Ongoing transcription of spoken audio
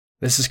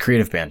This is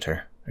Creative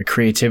Banter, a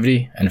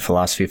creativity and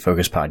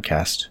philosophy-focused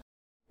podcast.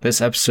 This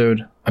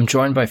episode, I'm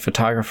joined by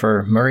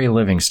photographer Murray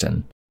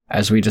Livingston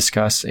as we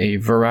discuss a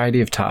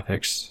variety of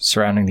topics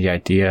surrounding the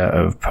idea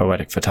of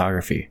poetic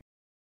photography.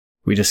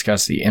 We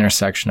discuss the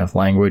intersection of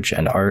language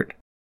and art,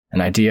 an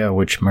idea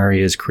which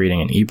Murray is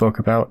creating an ebook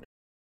about,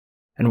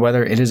 and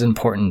whether it is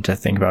important to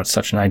think about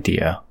such an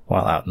idea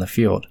while out in the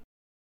field.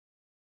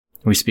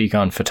 We speak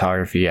on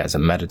photography as a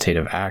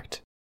meditative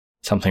act,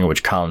 something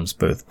which calms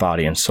both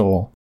body and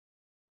soul,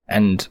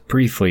 and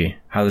briefly,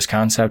 how this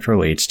concept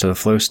relates to the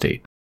flow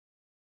state.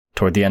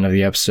 Toward the end of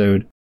the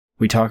episode,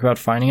 we talk about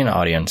finding an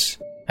audience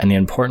and the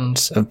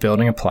importance of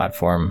building a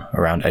platform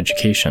around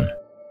education.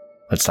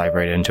 Let's dive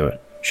right into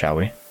it, shall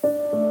we?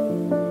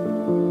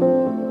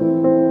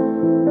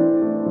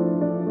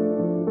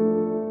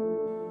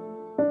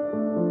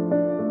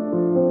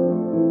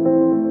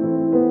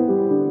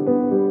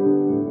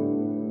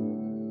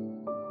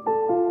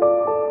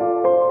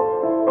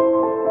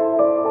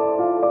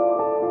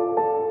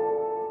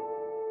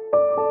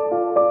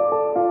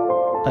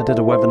 I did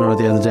a webinar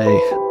the other day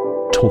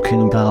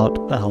talking about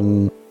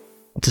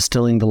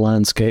distilling the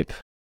landscape,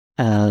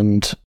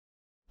 and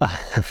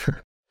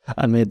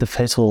I made the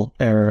fatal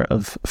error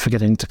of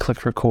forgetting to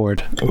click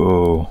record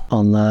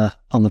on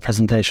the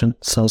presentation.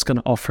 So I was going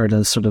to offer it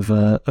as sort of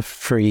a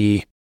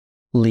free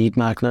lead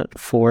magnet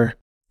for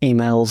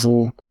emails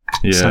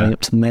and signing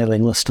up to the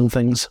mailing list and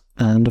things.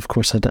 And of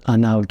course, I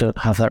now don't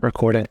have that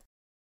recording.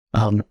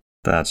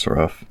 That's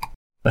rough.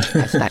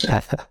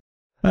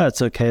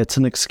 It's okay. It's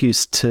an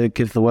excuse to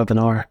give the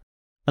webinar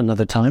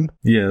another time.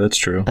 Yeah, that's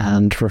true.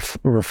 And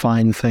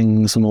refine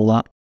things and all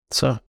that.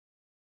 So,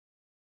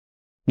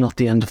 not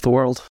the end of the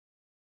world.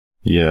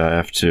 Yeah, I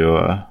have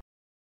to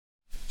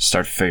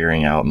start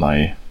figuring out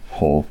my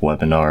whole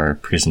webinar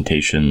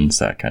presentations,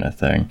 that kind of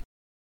thing.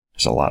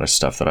 There's a lot of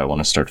stuff that I want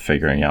to start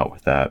figuring out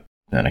with that,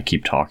 and I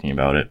keep talking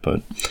about it,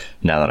 but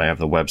now that I have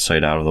the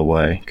website out of the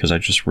way, because I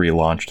just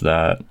relaunched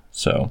that,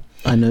 so...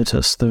 I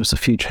noticed there was a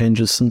few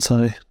changes since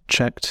I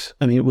checked.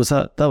 I mean,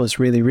 that was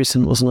really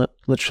recent, wasn't it?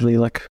 Literally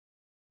like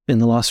in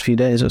the last few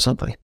days or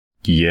something.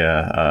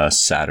 Yeah,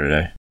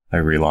 Saturday I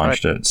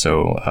relaunched it.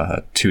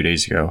 So 2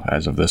 days ago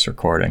as of this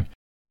recording.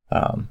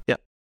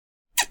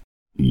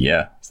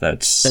 Yeah,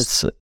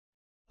 it's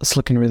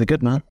looking really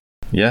good, man.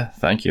 Yeah,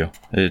 thank you.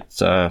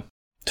 It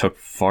took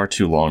far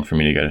too long for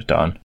me to get it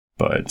done,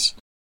 but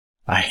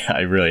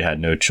I really had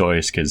no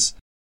choice because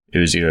it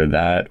was either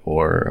that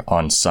or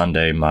on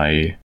Sunday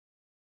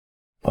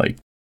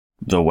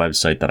the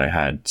website that I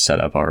had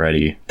set up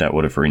already that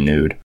would have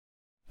renewed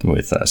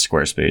with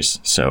Squarespace.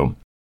 So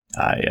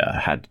I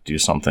had to do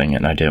something,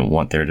 and I didn't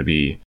want there to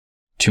be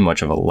too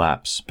much of a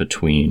lapse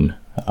between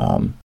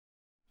the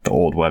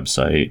old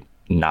website,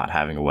 not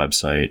having a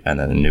website, and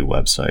then the new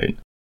website,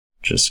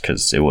 just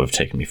because it would have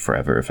taken me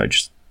forever if I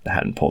just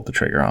hadn't pulled the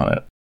trigger on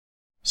it.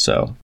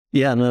 So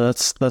yeah, no,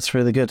 that's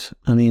really good.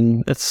 I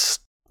mean,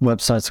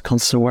 website's a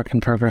constant work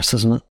in progress,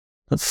 isn't it?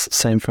 That's the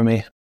same for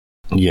me.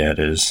 Yeah, it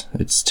is.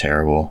 It's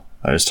terrible.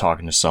 I was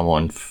talking to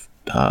someone,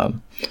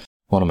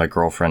 one of my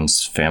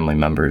girlfriend's family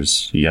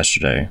members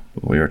yesterday.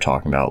 We were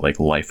talking about like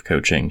life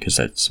coaching because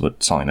that's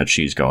something that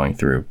she's going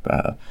through,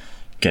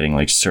 getting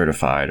like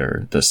certified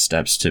or the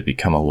steps to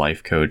become a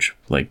life coach.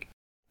 Like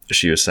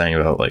she was saying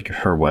about like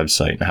her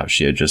website and how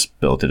she had just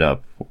built it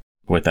up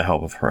with the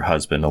help of her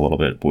husband a little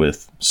bit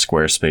with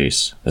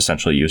Squarespace,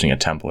 essentially using a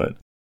template,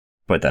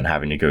 but then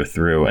having to go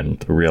through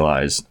and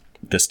realize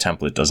this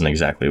template doesn't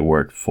exactly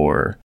work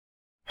for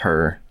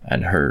her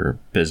and her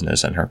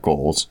business and her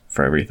goals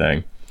for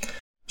everything.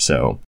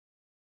 So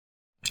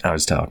I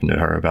was talking to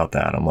her about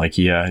that. I'm like,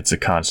 yeah, it's a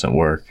constant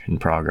work in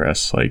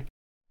progress. Like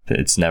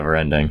it's never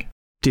ending.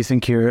 Do you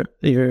think you're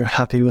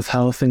happy with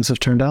how things have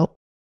turned out?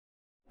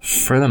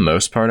 For the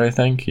most part, I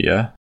think,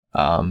 yeah.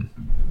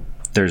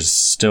 There's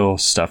still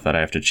stuff that I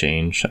have to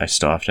change. I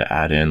still have to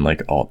add in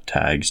like alt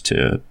tags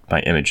to my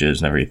images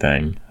and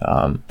everything.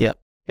 Yep.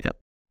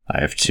 I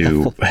have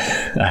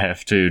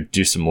to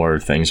do some more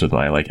things with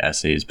my like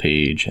essays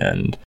page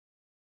and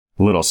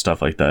little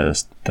stuff like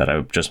this that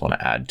I just want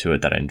to add to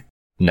it that I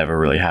never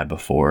really had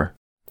before.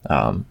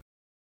 In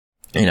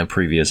a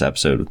previous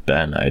episode with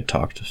Ben, I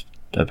talked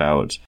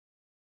about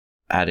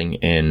adding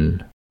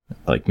in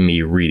like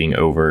me reading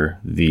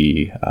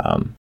the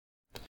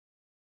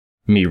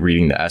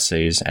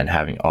essays and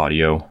having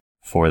audio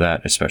for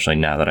that, especially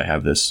now that I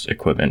have this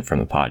equipment from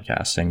the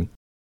podcasting.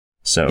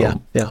 So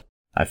yeah.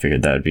 I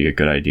figured that would be a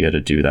good idea to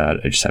do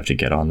that. I just have to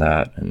get on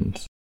that, and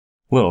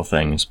little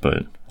things,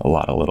 but a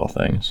lot of little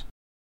things.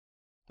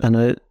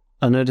 And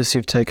I notice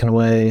you've taken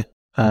away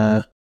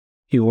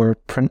your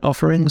print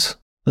offerings.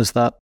 How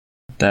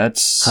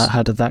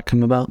did that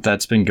come about?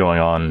 That's been going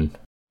on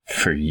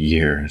for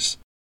years.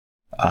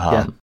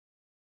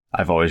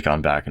 I've always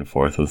gone back and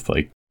forth with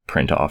like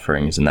print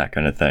offerings and that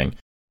kind of thing.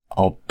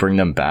 I'll bring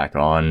them back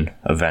on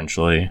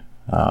eventually.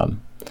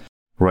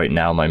 Right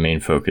now, my main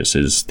focus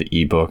is the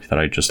ebook that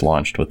I just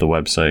launched with the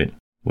website,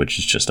 which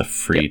is just a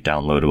free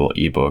downloadable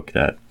ebook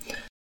that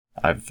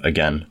I've,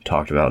 again,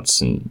 talked about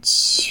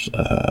since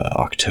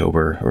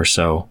October or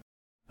so.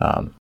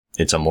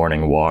 It's a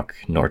morning walk,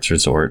 North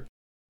Resort,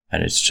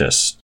 and it's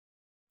just,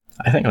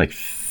 I think, like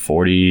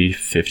 40,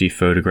 50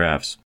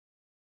 photographs.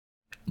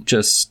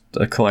 Just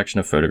a collection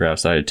of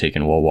photographs that I had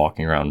taken while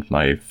walking around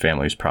my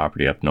family's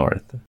property up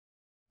north.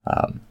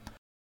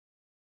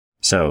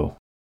 So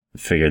I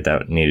figured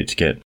that needed to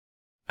get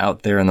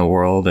out there in the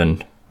world,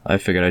 and I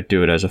figured I'd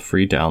do it as a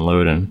free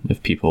download, and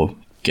if people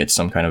get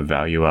some kind of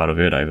value out of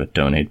it, I have a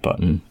donate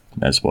button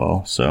as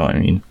well. So, I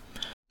mean,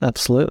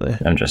 absolutely.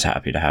 I'm just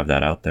happy to have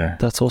that out there.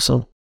 That's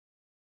awesome.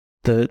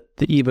 The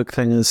ebook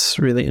thing is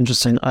really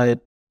interesting. I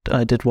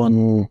did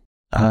one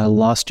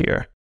last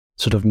year,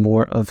 sort of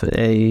more of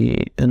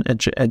an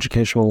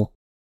educational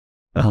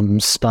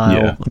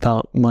style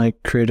about my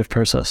creative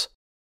process.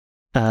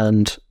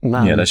 And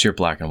man, yeah, that's your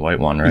black and white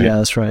one, right? Yeah,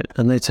 that's right.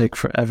 And they take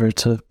forever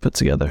to put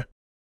together.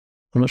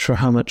 I'm not sure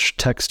how much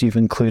text you've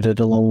included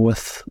along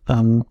with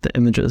the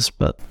images,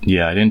 but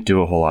yeah, I didn't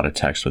do a whole lot of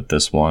text with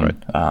this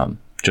one. Right.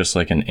 Just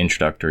like an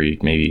introductory,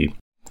 maybe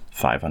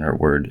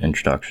 500-word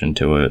introduction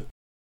to it,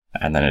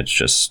 and then it's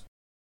just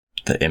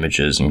the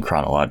images in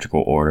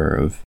chronological order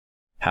of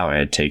how I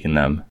had taken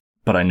them.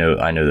 But I know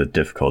the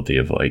difficulty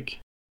of like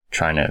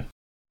trying to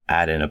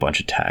add in a bunch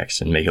of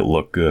text and make it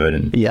look good,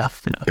 and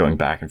going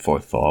back and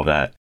forth with all of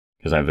that,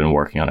 because I've been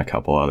working on a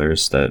couple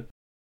others that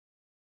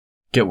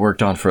get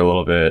worked on for a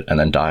little bit and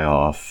then die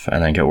off,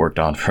 and then get worked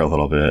on for a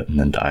little bit and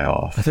then die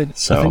off. I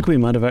think we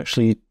might have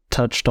actually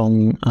touched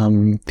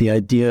on the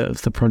idea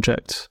of the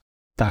project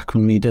back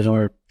when we did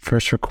our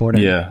first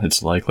recording. Yeah,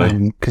 it's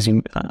likely. Because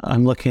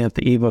I'm looking at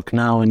the ebook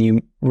now, and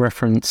you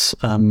reference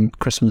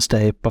Christmas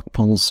Day, Bucks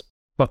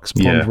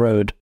Pond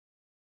Road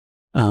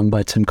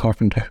by Tim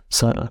Carpenter.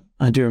 So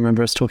I do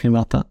remember us talking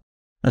about that.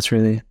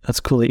 That's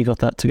cool that you got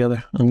that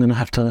together. I'm going to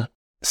have to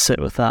sit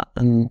with that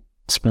and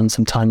spend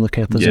some time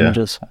looking at those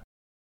images.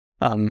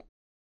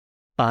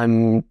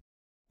 I'm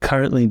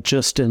currently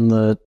just in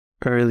the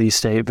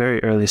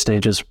very early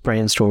stages,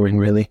 brainstorming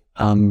really,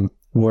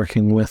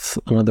 working with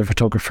another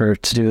photographer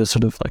to do a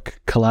sort of like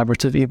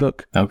collaborative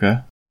ebook. Okay.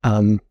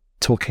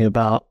 Talking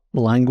about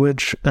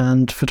language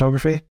and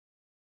photography.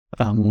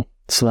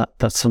 So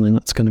that's something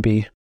that's going to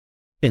be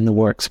in the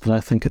works, but I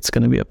think it's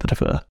going to be a bit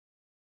of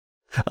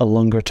a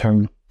longer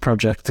term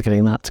project to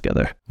getting that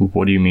together.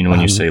 What do you mean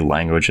when you say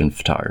language and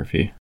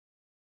photography?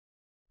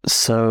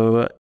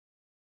 So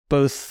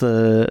both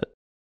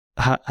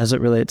as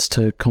it relates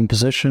to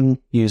composition,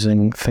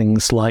 using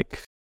things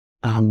like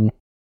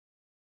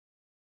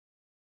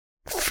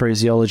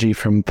phraseology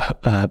from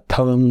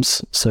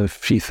poems. So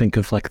if you think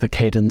of like the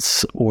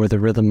cadence or the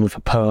rhythm of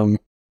a poem,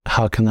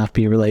 how can that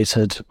be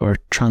related or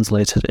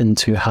translated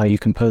into how you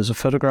compose a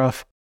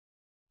photograph?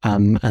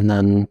 And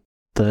then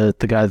the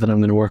guy that I'm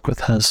going to work with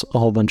has a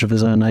whole bunch of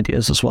his own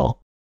ideas as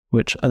well,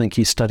 which I think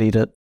he studied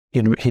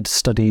he'd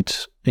studied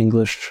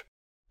English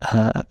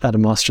at a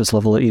master's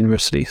level at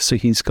university. So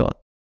he's got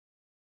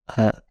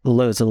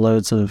loads and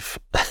loads of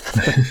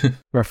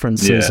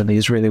references, and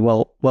he's really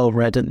well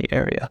read in the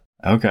area.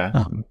 Okay.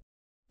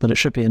 But it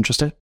should be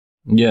interesting.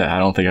 Yeah, I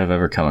don't think I've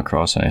ever come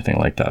across anything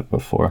like that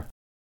before.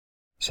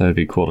 So it'd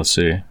be cool to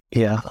see.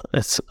 Yeah,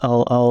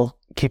 I'll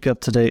keep you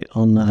up to date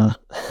on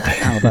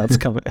how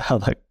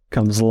that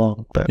comes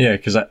along. But yeah,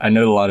 because I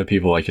know a lot of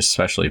people, like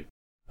especially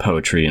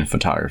poetry and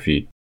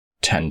photography,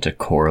 tend to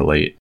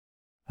correlate.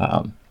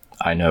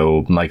 I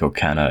know Michael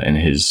Kenna in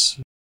his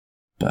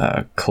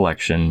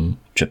collection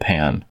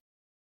Japan,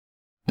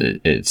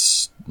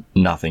 it's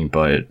nothing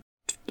but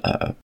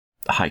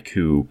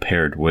haiku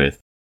paired with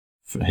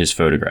his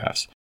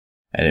photographs,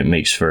 and it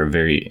makes for a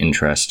very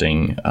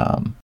interesting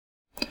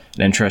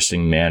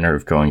manner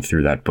of going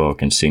through that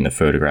book and seeing the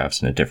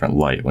photographs in a different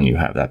light when you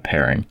have that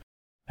pairing.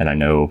 And I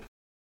know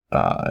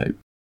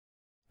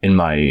in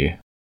my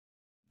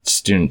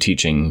student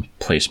teaching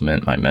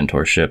placement, my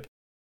mentorship,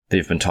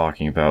 they've been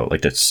talking about,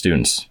 like the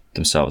students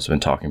themselves have been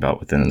talking about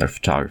within their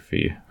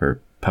photography or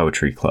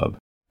poetry club,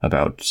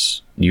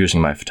 about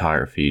using my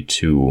photography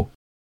to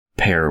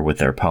pair with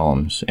their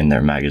poems in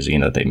their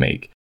magazine that they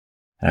make.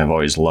 And I've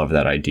always loved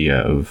that idea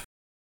of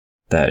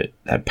that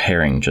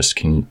pairing just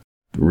can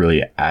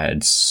really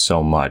add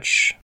so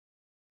much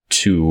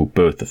to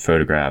both the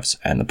photographs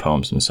and the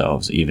poems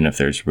themselves, even if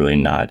there's really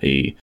not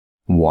a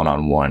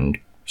one-on-one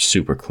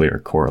super clear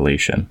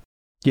correlation.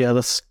 Yeah,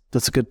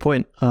 that's a good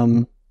point.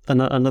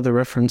 Another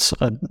reference,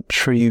 I'm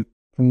sure you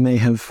may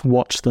have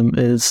watched them,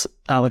 is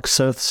Alex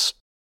Soth's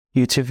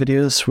YouTube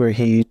videos, where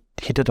he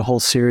did a whole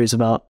series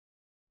about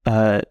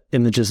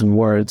images and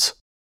words.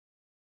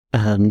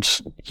 And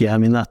yeah, I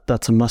mean,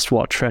 that's a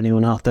must-watch for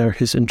anyone out there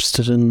who's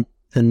interested in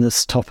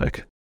this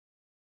topic.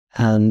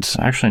 And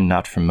I'm actually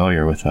not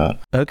familiar with that.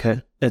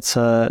 Okay. It's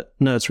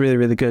really,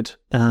 really good.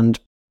 And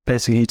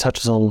basically he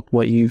touches on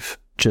what you've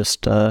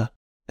just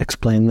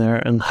explained there,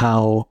 and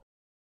how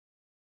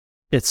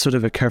it's sort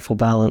of a careful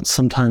balance.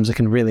 Sometimes it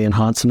can really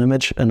enhance an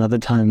image, and other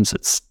times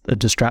it's a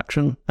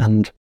distraction.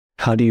 And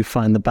how do you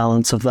find the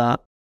balance of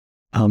that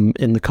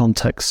in the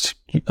context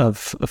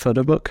of a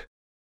photo book?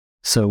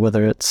 So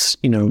whether it's,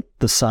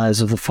 the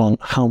size of the font,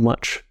 how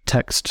much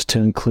text to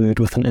include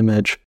with an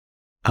image.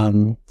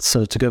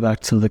 So to go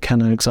back to the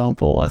Canon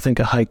example, I think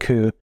a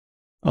haiku,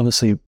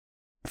 obviously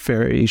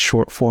very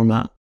short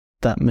format,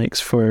 that makes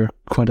for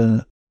quite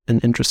an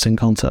interesting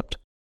concept,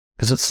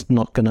 because it's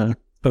not going to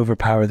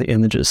overpower the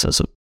images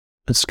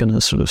it's going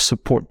to sort of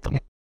support them.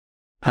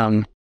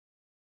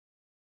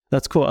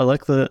 That's cool. I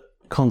like the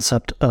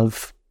concept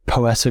of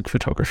poetic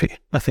photography.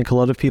 I think a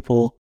lot of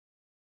people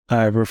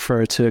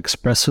refer to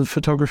expressive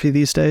photography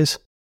these days,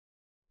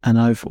 and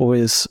I've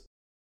always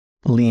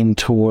leaned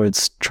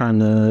towards trying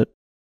to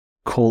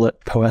call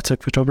it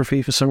poetic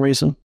photography for some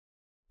reason.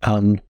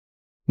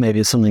 Maybe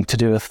it's something to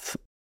do with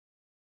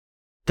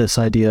this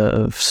idea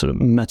of sort of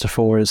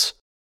metaphors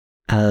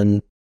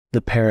and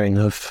the pairing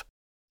of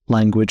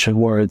language and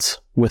words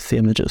with the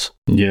images.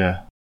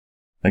 Yeah.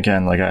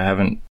 Again, I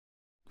haven't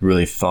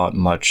really thought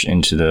much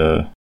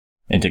into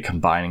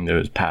combining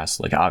those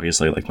past,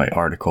 obviously my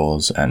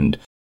articles and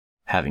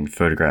having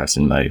photographs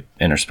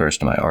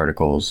interspersed in my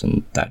articles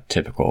and that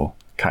typical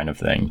kind of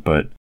thing.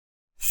 But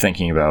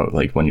thinking about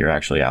when you're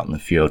actually out in the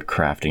field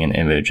crafting an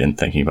image and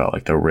thinking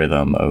about the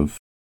rhythm of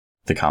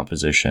the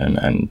composition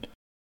and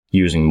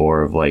using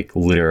more of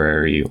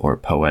literary or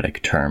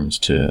poetic terms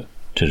to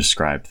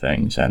describe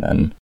things, and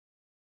then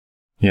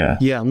yeah,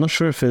 I'm not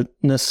sure if it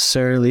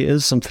necessarily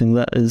is something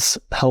that is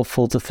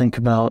helpful to think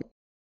about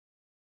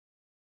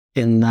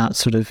in that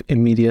sort of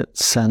immediate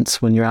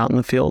sense when you're out in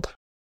the field.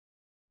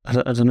 I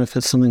don't know if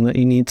it's something that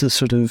you need to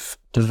sort of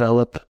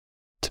develop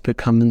to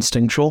become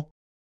instinctual.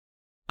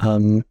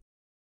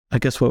 I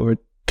guess what we're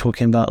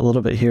talking about a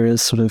little bit here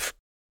is sort of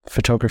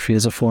photography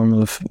as a form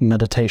of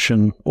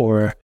meditation,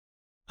 or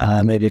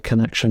maybe a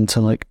connection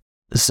to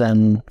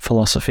Zen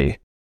philosophy,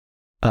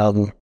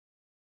 and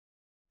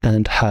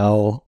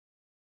how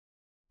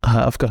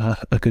I've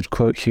got a good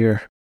quote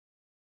here,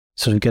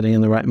 sort of getting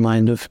in the right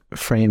mind of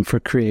frame for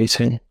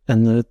creating,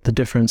 and the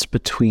difference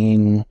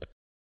between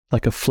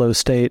a flow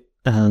state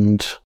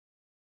and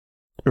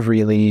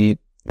really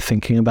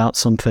thinking about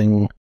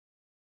something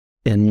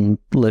in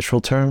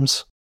literal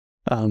terms.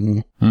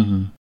 I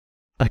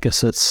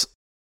guess it's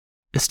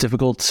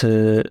difficult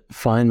to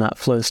find that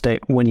flow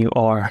state when you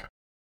are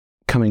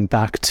coming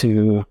back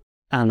to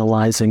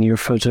analyzing your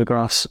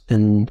photographs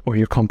or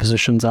your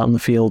compositions out in the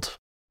field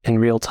in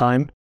real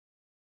time.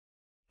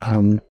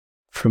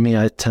 For me,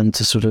 I tend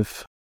to sort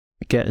of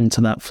get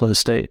into that flow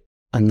state,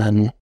 and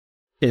then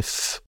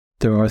if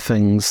there are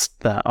things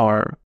that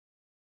are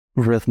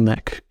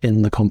rhythmic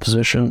in the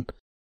composition,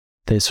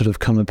 they sort of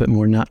come a bit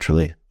more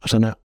naturally. I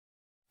don't know.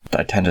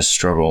 I tend to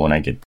struggle when I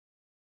get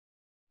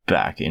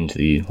back into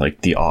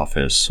the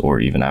office,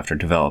 or even after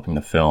developing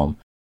the film,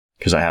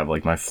 because I have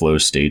my flow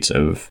states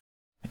of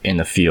in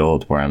the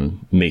field where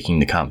I'm making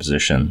the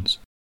compositions,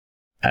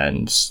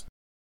 and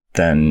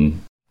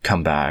then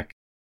come back,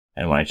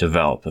 and when I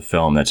develop the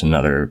film, that's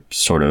another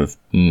sort of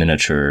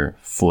miniature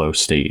flow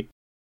state.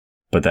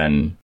 But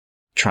then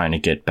trying to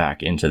get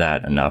back into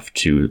that enough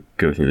to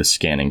go through the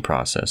scanning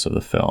process of the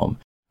film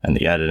and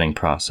the editing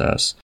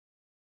process,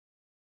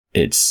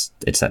 it's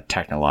that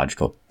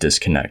technological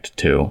disconnect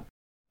too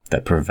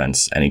that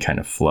prevents any kind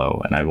of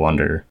flow. And I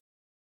wonder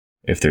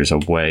if there's a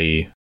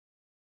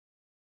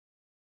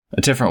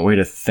different way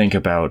to think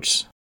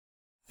about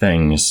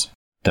things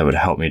that would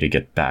help me to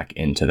get back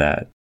into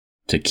that,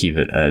 to keep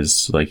it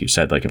as, like you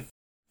said,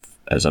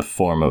 as a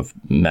form of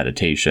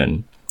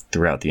meditation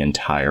throughout the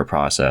entire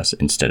process,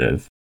 instead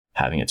of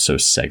having it so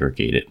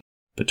segregated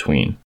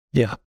between.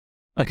 Yeah,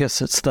 I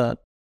guess it's that,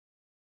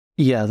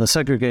 the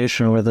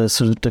segregation, or the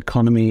sort of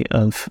dichotomy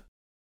of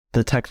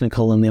the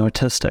technical and the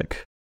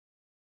artistic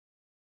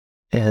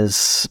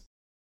is,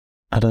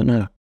 I don't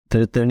know,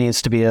 there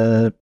needs to be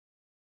I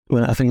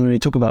think when we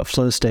talk about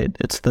flow state,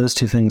 it's those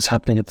two things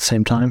happening at the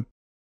same time.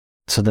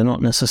 So they're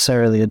not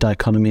necessarily a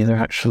dichotomy, they're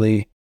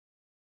actually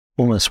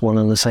almost one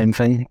and the same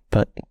thing,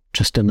 but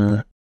just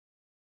in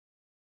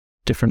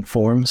different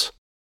forms.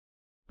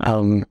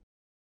 I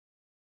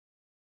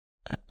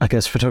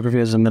guess photography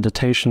as a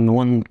meditation, the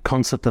one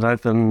concept that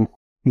I've been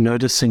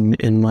noticing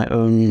in my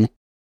own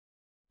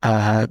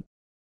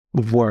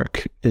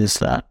work is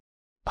that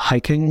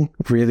hiking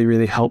really,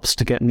 really helps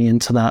to get me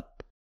into that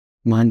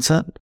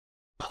mindset.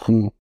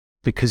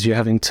 Because you're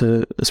having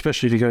to,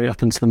 especially if you're going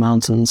up into the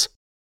mountains,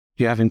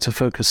 you're having to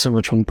focus so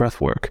much on breath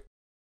work.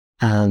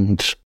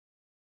 And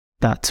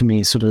that to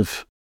me sort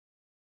of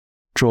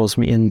draws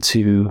me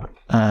into,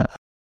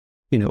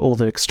 all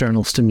the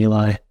external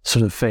stimuli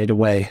sort of fade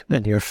away,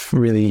 and you're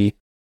really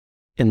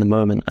in the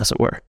moment, as it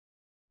were.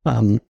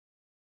 I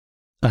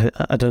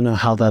don't know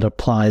how that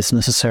applies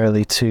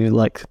necessarily to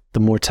the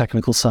more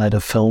technical side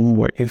of film,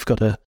 where you've got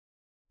to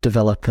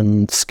develop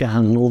and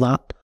scan and all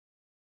that.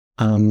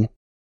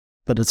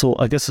 But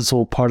I guess it's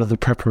all part of the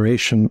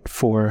preparation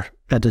for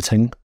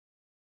editing,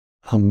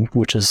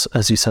 which is,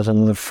 as you said,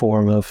 another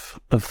form of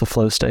the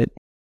flow state.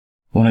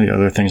 One of the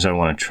other things I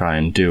want to try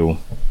and do,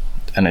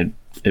 and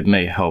it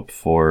may help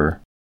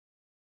for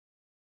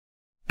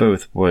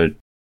both what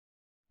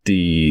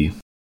the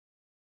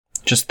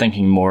just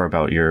thinking more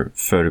about your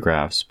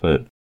photographs,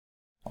 but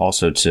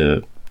also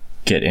to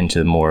get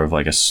into more of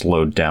like a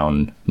slowed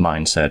down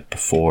mindset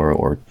before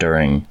or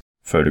during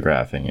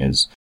photographing,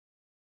 is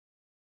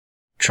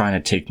trying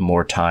to take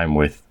more time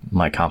with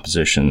my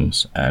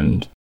compositions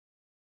and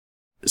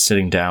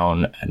sitting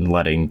down and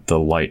letting the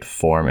light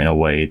form in a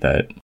way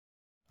that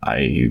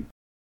I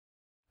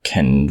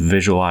can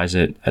visualize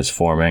it as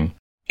forming,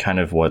 kind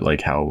of what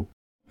like how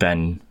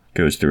Ben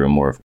goes through a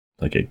more of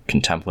like a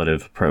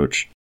contemplative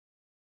approach,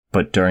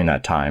 but during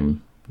that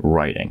time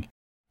writing,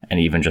 and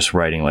even just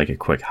writing like a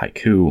quick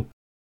haiku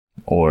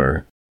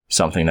or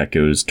something that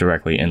goes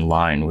directly in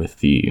line with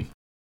the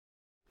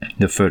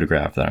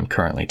photograph that I'm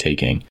currently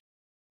taking,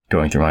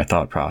 going through my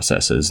thought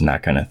processes and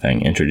that kind of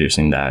thing,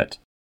 introducing that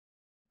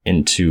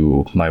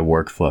into my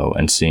workflow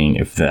and seeing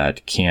if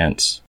that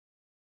can't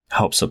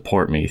help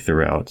support me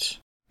throughout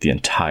the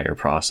entire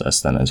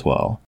process then as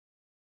well.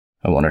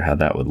 I wonder how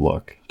that would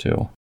look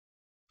too.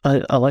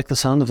 I like the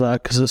sound of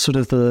that, because it's sort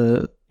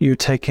of you're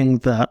taking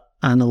that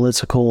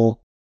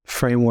analytical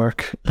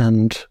framework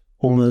and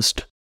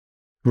almost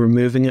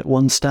removing it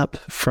one step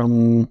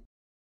from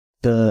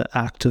the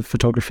act of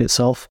photography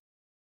itself.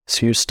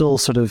 So you're still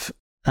sort of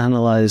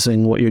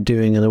analyzing what you're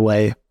doing in a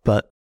way,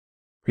 but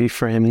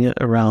reframing it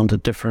around a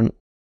different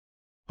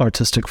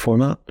artistic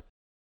format.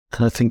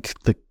 And I think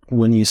that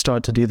when you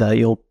start to do that,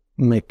 you'll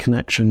make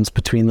connections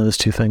between those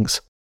two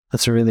things.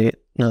 That's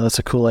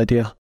a cool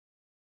idea.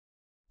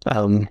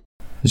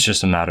 It's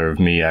just a matter of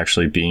me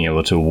actually being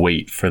able to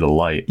wait for the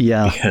light.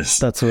 Yeah, because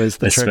that's always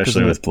the trick,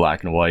 especially with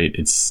black and white.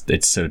 It's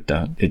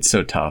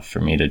so tough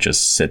for me to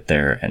just sit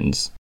there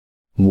and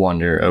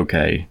wonder,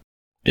 okay,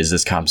 is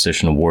this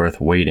composition worth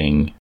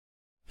waiting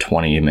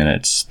 20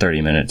 minutes,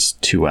 30 minutes,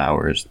 2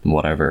 hours,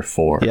 whatever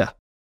for? Yeah,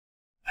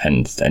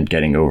 and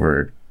getting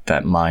over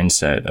that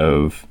mindset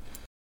of,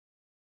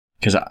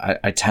 because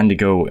I tend to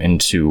go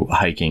into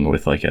hiking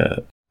with like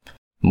a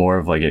more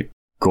of like a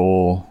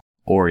goal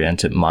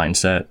oriented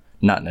mindset,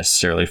 not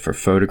necessarily for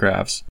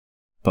photographs,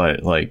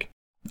 but like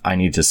I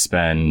need to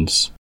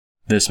spend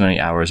this many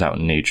hours out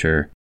in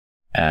nature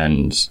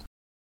and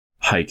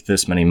hike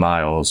this many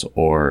miles,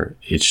 or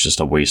it's just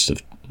a waste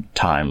of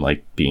time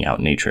like being out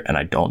in nature. And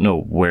I don't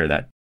know where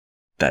that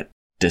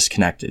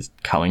disconnect is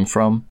coming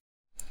from,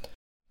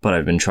 but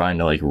I've been trying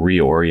to like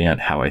reorient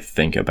how I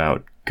think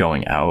about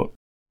going out,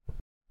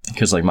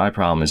 because like my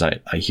problem is I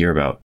hear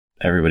about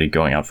everybody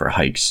going out for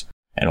hikes,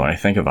 and when I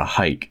think of a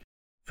hike,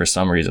 for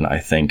some reason I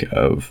think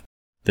of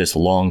this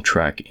long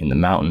trek in the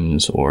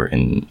mountains or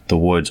in the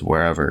woods,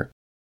 wherever,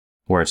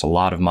 where it's a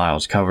lot of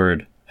miles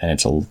covered and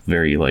it's a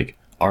very like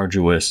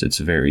arduous, it's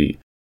very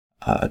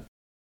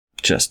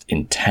just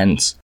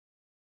intense.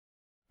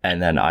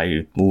 And then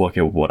I look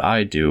at what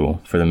I do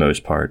for the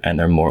most part, and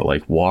they're more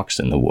like walks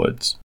in the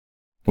woods,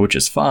 which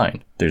is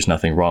fine. There's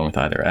nothing wrong with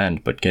either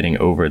end, but getting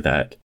over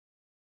that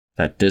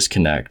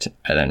disconnect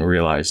and then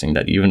realizing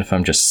that even if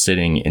I'm just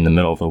sitting in the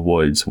middle of the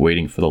woods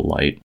waiting for the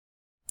light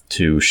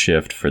to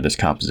shift for this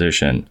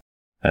composition,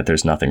 that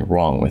there's nothing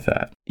wrong with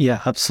that.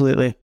 Yeah,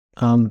 absolutely.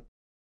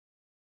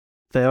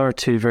 They are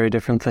two very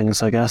different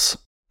things, I guess.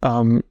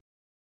 From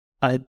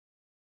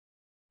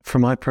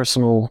my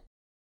personal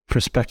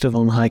perspective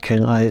on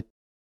hiking, I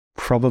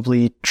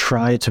probably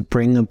try to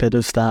bring a bit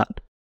of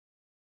that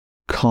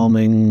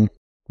calming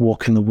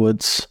walk in the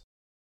woods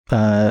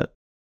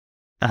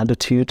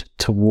attitude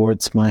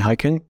towards my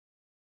hiking.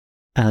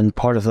 And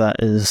part of that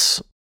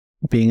is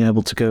being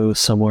able to go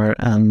somewhere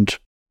and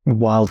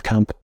wild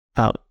camp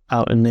out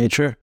in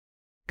nature.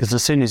 Because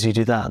as soon as you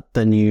do that,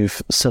 then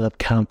you've set up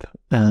camp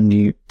and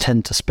you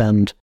tend to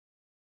spend,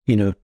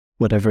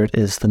 whatever it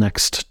is, the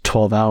next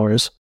 12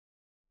 hours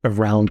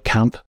around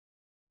camp.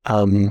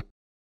 And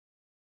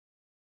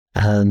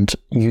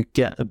you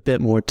get a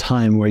bit more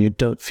time where you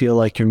don't feel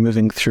like you're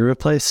moving through a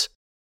place.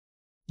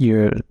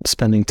 You're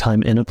spending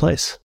time in a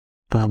place.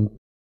 I don't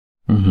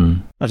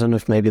know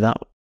if maybe that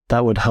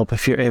would help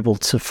if you're able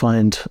to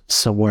find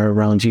somewhere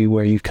around you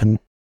where you can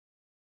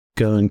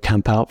go and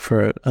camp out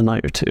for a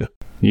night or two.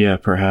 Yeah,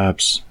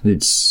 perhaps.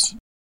 It's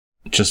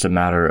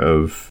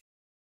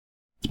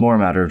more a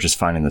matter of just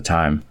finding the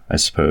time, I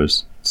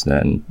suppose,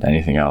 than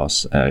anything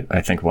else.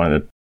 I think one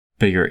of the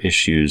bigger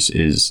issues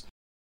is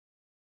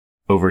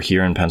over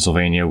here in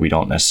Pennsylvania, we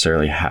don't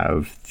necessarily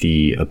have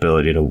the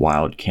ability to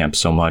wild camp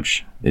so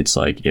much. It's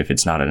like if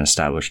it's not an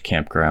established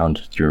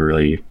campground, you're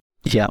really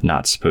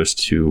not supposed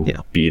to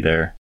be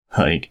there.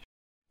 Like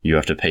you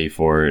have to pay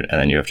for it, and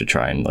then you have to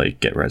try and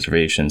like get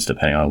reservations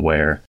depending on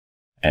where.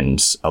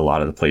 And a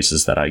lot of the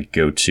places that I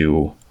go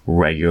to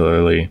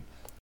regularly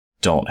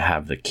don't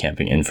have the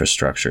camping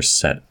infrastructure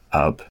set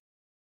up.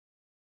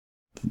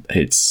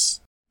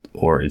 It's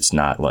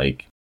not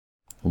like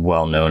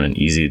well known and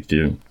easy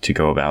to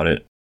go about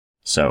it.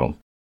 So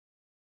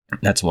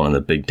that's one of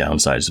the big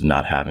downsides of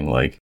not having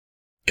like,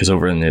 because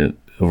over in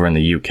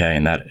the UK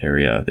in that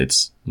area,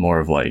 it's more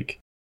of like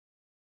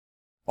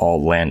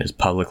all land is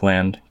public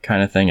land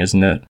kind of thing,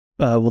 isn't it?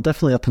 Well,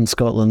 definitely up in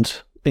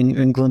Scotland.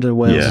 England and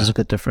Wales is a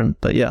bit different,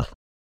 but yeah.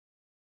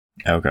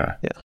 Okay.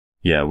 Yeah.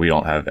 yeah, we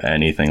don't have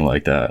anything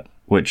like that,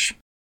 which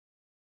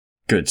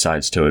good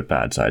sides to it,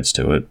 bad sides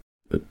to it,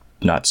 but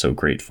not so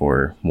great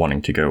for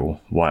wanting to go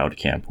wild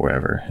camp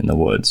wherever in the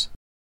woods.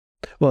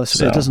 Well,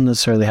 so it doesn't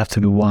necessarily have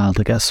to be wild,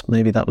 I guess.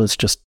 Maybe that was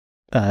just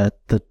the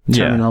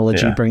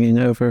terminology bringing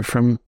over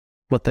from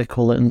what they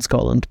call it in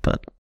Scotland.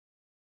 But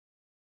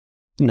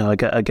no,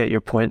 I get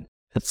your point.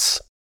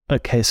 It's a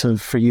case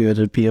of, for you,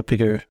 it'd be a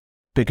bigger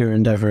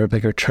endeavor, a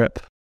bigger trip,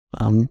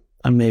 and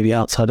maybe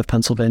outside of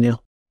Pennsylvania.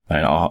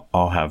 And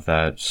I'll have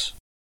that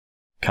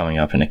coming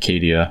up in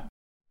Acadia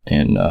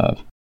in a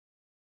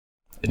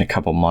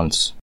couple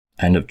months,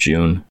 end of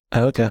June.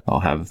 Oh, okay.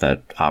 I'll have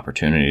that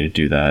opportunity to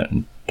do that,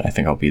 and I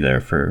think I'll be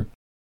there for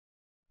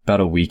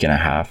about a week and a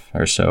half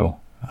or so.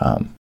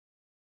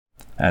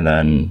 And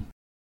then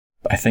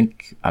I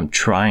think I'm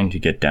trying to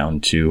get down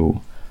to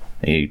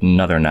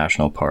another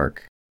national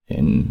park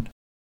in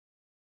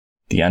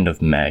the end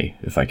of May,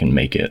 if I can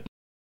make it,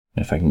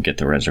 if I can get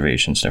the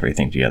reservations and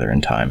everything together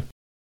in time.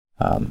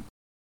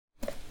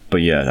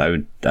 But yeah,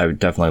 I would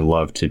definitely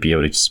love to be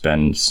able to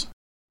spend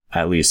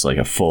at least like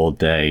a full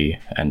day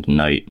and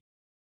night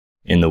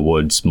in the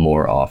woods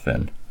more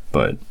often,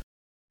 but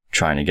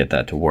trying to get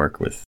that to work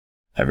with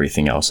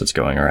everything else that's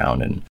going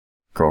around, and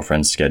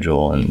girlfriend's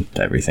schedule and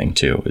everything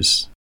too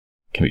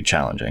can be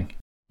challenging.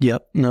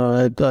 Yep.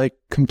 No, I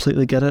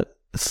completely get it.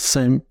 It's the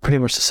same, pretty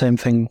much the same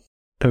thing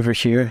over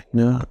here. You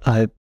know,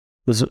 I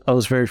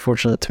was very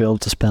fortunate to be able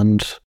to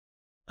spend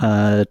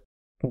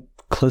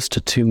close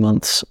to 2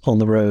 months on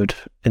the road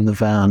in the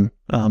van.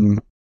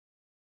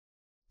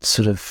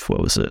 Sort of,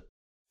 what was it?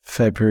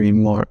 February,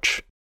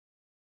 March.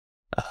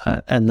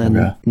 And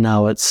then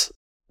now it's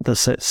the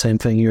same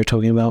thing you were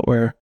talking about,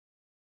 where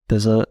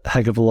there's a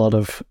heck of a lot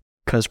of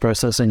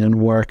post-processing and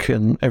work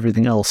and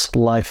everything else,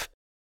 life,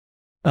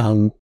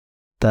 that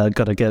I've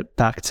got to get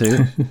back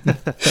to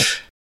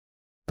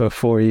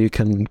before you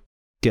can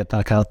get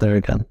back out there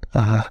again.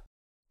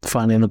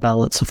 Finding the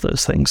balance of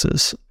those things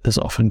is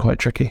often quite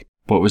tricky.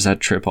 What was that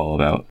trip all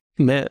about?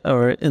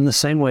 Or in the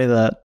same way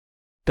that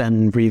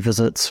Ben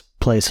revisits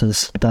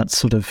places, that's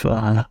sort of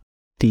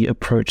the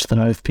approach that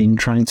I've been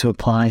trying to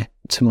apply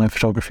to my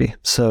photography.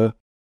 So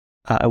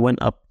I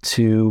went up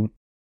to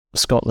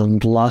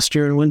Scotland last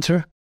year in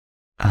winter,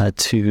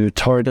 to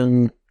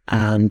Torridon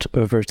and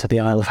over to the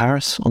Isle of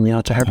Harris on the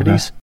Outer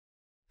Hebrides. Okay.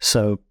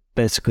 So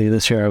basically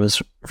this year I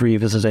was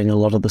revisiting a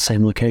lot of the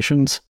same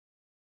locations.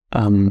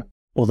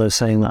 Although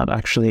saying that,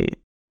 actually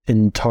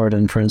in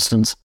Torridon, for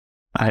instance,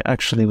 I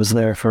actually was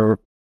there for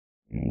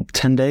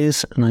 10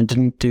 days and I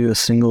didn't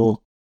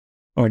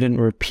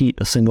repeat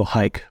a single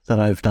hike that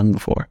I've done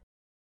before.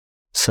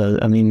 So,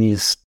 I mean,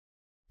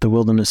 the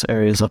wilderness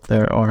areas up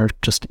there are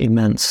just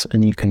immense,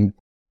 and you can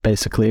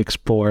basically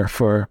explore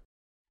for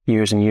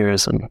years and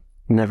years and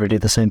never do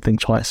the same thing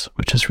twice,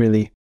 which is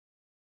really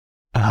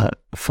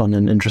fun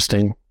and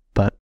interesting,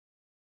 but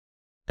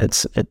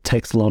it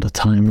takes a lot of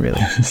time,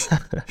 really.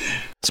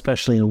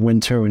 Especially in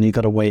winter when you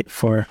got to wait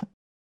for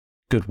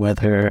good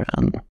weather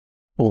and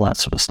all that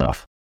sort of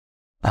stuff.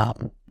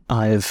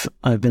 I've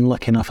been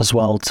lucky enough as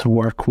well to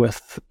work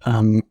with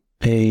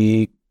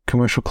a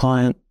commercial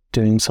client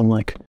doing some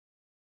like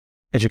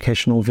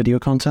educational video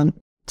content.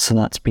 So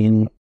that's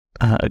been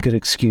a good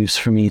excuse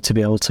for me to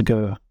be able to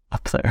go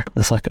up there.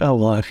 It's like, oh,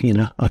 well, I've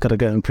got to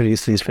go and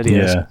produce these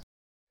videos. Yeah.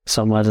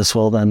 So I might as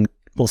well then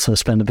also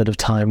spend a bit of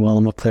time while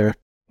I'm up there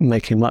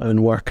making my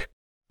own work.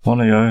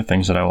 One of the other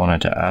things that I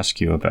wanted to ask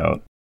you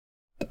about,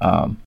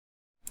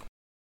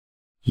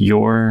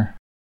 your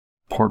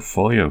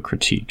portfolio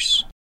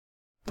critiques,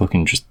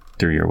 looking just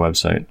through your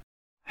website,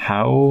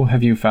 how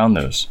have you found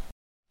those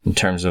in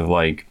terms of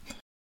like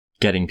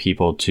getting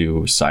people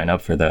to sign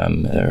up for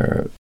them,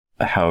 or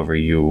however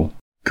you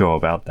go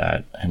about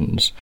that,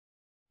 and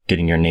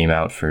getting your name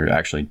out for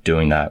actually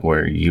doing that,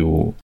 where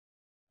you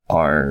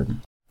are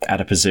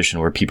at a position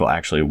where people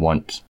actually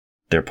want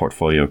their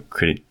portfolio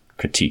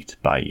critiqued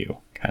by you,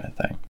 kind of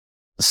thing?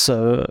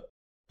 So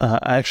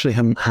I actually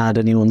haven't had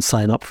anyone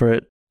sign up for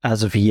it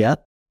as of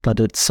yet, but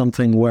it's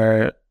something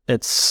where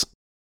it's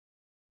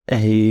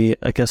a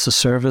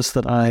service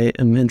that I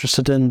am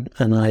interested in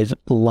and I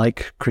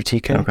like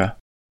critiquing. Okay.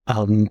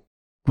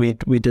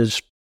 We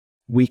did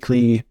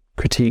weekly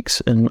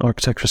critiques in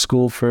architecture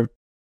school for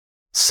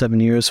 7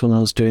 years when I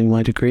was doing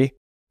my degree.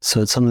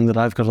 So it's something that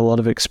I've got a lot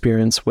of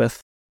experience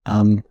with.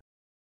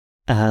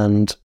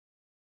 And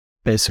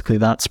basically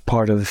that's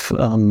part of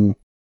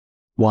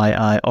why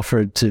I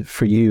offered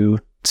for you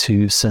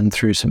to send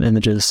through some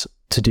images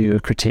to do a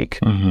critique,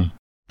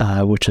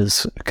 which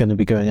is going to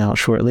be going out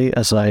shortly,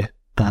 as I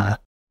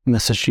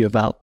messaged you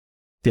about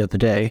the other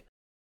day.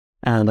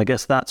 And I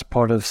guess that's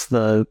part of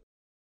the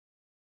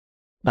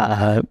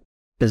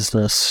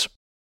business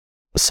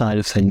side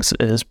of things,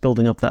 is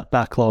building up that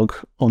backlog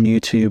on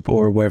YouTube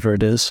or wherever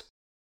it is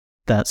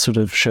that sort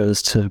of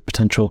shows to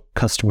potential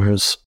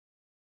customers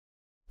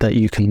that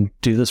you can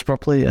do this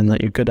properly and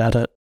that you're good at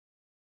it.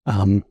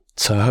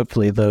 So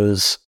hopefully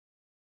those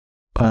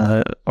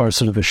are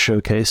sort of a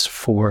showcase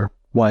for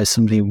why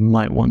somebody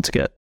might want to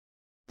get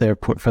their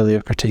portfolio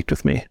critiqued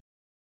with me.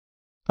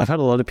 I've had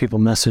a lot of people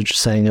message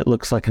saying it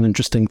looks like an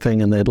interesting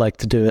thing and they'd like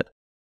to do it.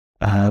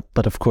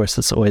 But of course,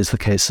 it's always the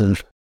case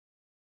of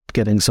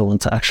getting someone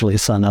to actually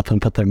sign up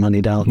and put their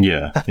money down.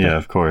 Yeah,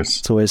 of course.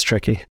 It's always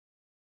tricky.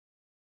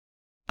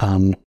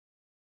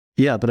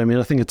 Yeah, but I mean,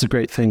 I think it's a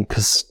great thing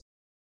because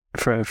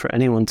for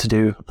anyone to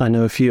do, I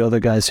know a few other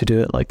guys who do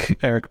it, like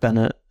Eric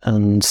Bennett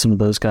and some of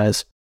those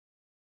guys.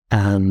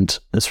 And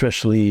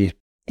especially,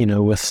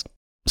 with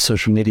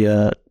social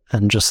media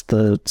and just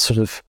the sort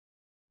of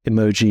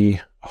emoji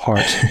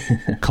heart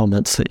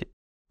comments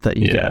that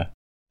you get,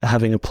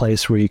 having a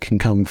place where you can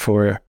come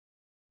for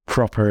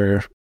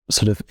proper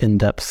sort of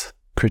in-depth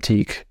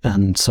critique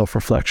and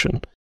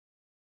self-reflection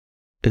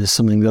is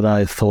something that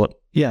I thought,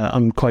 yeah,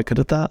 I'm quite good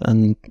at that,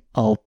 and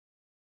I'll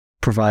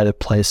provide a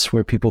place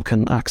where people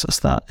can access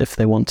that if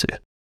they want to.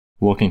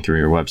 Walking through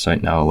your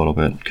website now a little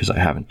bit, because I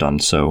haven't done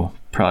so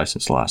probably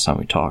since the last time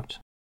we talked.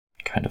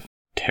 Kind of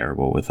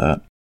terrible with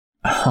that.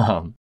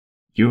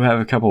 You have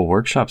a couple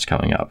workshops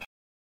coming up.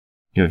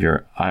 You have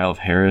your Isle of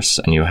Harris,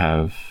 and you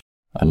have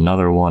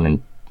another one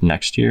in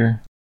next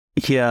year.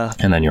 Yeah.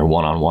 And then your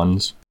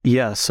one-on-ones.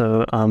 Yeah,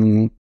 so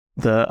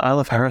the Isle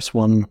of Harris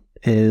one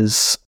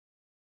is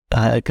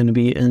going to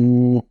be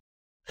in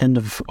end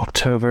of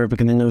October,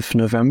 beginning of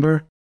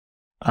November.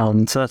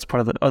 So that's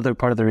part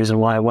of the reason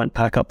why I went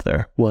back up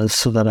there, was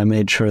so that I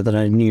made sure that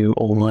I knew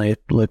all my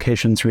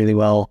locations really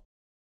well,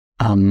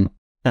 and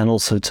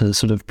also to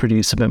sort of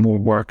produce a bit more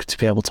work to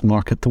be able to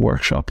market the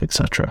workshop,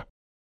 etc.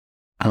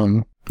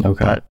 Okay.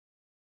 But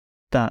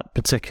that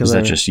particular... Is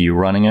that just you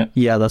running it?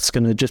 Yeah, that's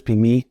going to just be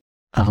me.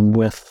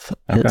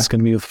 It's going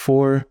to be with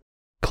 4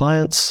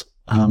 clients,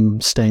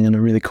 staying in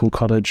a really cool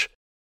cottage,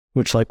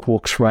 which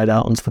walks right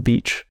out onto the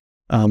beach.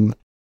 And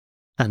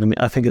I mean,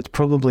 I think it's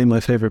probably my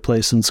favorite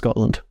place in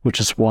Scotland, which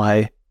is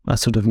why I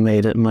sort of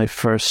made it my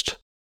first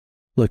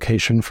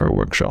location for a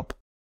workshop.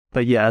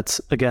 But yeah,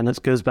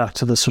 it goes back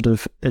to the sort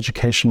of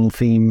educational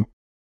theme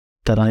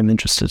that I'm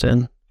interested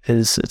in.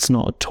 It's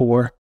not a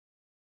tour.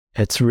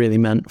 It's really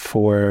meant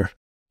for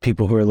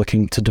people who are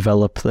looking to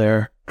develop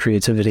their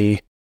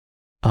creativity,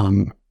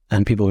 and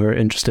people who are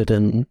interested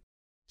in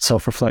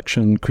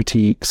self-reflection,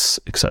 critiques,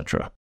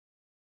 etc.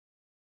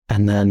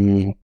 And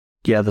then,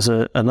 yeah, there's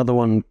another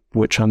one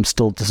which I'm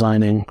still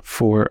designing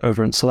for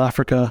over in South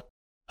Africa,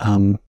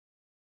 and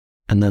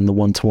then the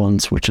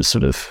one-to-ones, which is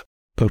sort of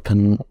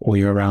open all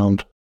year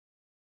round.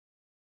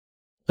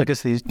 I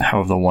guess How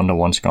have the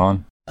one-to-ones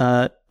gone?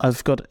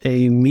 I've got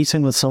a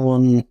meeting with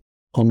someone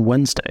on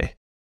Wednesday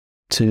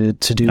to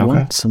do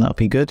one, so that'll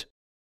be good.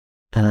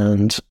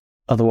 And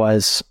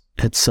otherwise,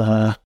 it's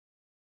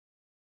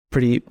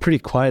pretty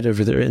quiet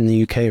over there in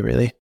the UK,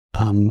 really.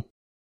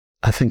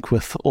 I think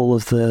with all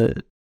of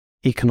the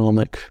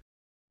economic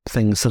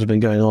things that have been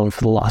going on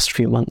for the last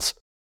few months,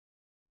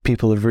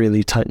 people have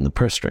really tightened the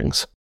purse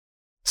strings.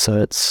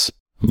 So it's...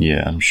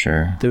 Yeah, I'm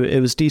sure.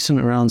 It was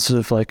decent around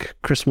sort of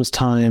Christmas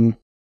time.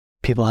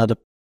 People had a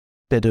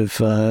bit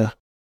of a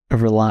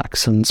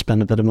relax and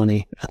spend a bit of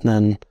money. And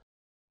then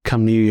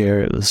come New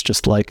Year, it was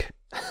just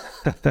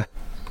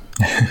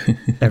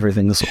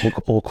everything's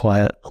all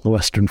quiet on the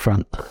Western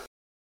Front.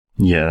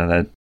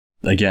 Yeah,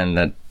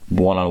 that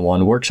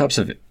one-on-one workshops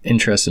have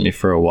interested me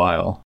for a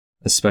while,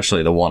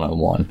 especially the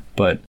one-on-one.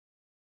 But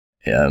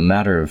a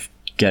matter of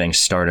getting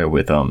started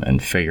with them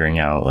and figuring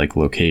out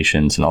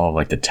locations and all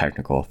of the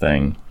technical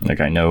thing.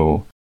 I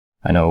know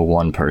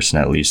one person,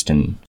 at least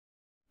in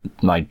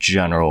my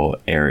general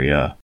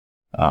area,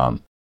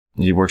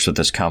 he works with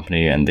this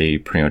company and they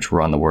pretty much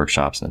run the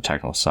workshops on the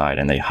technical side,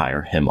 and they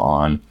hire him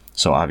on.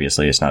 So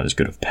obviously it's not as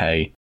good of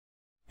pay,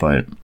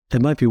 but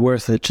it might be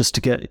worth it just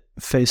to get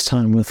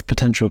FaceTime with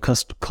potential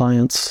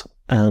clients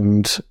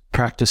and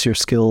practice your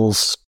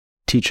skills,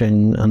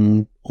 teaching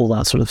and all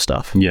that sort of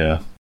stuff.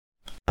 Yeah.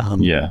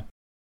 Yeah.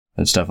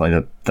 That's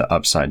definitely the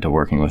upside to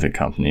working with a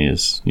company,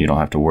 is you don't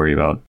have to worry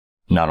about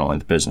not only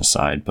the business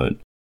side, but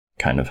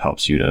kind of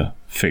helps you to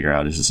figure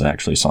out, is this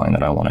actually something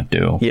that I want to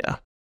do? Yeah.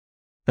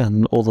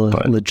 And all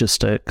the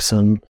logistics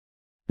and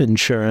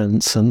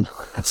insurance and...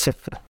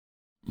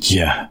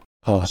 Yeah.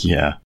 Oh.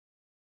 Yeah.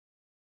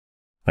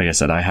 Like I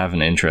said, I have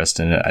an interest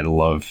in it. I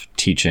love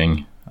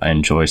teaching. I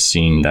enjoy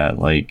seeing that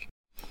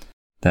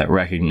that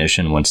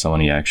recognition when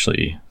somebody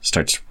actually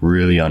starts to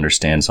really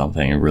understand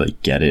something and really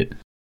get it.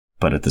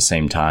 But at the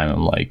same time,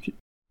 I'm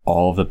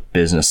all the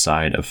business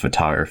side of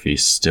photography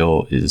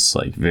still is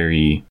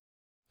very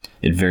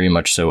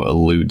much so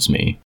eludes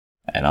me.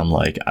 And I'm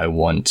I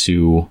want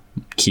to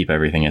keep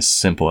everything as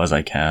simple as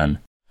I can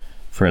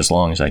for as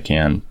long as I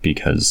can,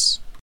 because,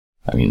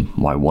 I mean,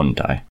 why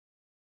wouldn't I?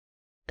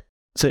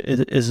 So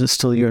is it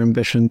still your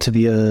ambition to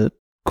be a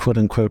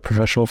quote-unquote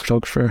professional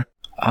photographer?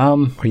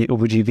 Or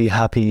would you be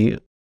happy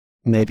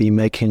maybe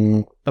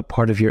making a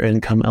part of your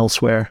income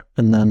elsewhere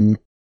and then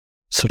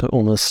sort of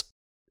almost,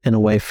 in a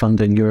way,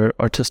 funding your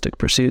artistic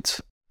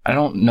pursuits? I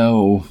don't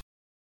know.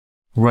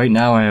 Right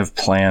now I have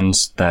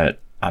plans that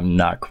I'm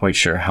not quite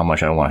sure how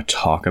much I want to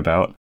talk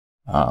about.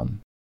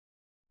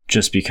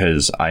 Just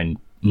because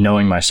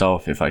knowing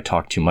myself, if I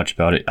talk too much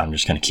about it, I'm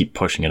just going to keep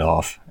pushing it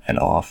off.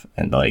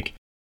 And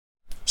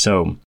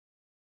So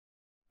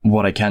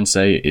what I can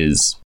say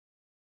is,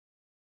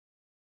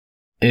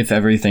 if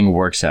everything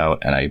works out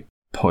and I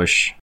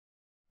push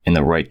in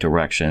the right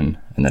direction,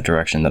 in the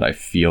direction that I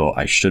feel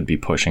I should be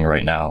pushing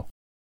right now,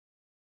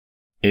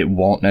 it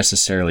won't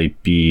necessarily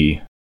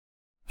be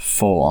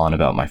full on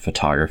about my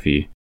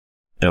photography.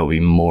 It'll be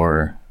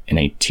more in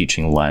a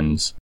teaching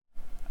lens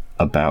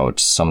about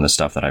some of the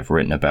stuff that I've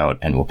written about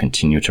and will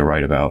continue to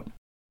write about,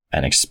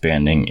 and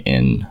expanding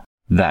in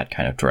that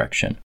kind of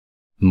direction.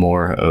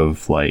 More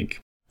of like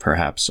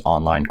perhaps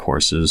online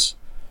courses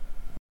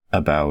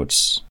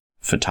about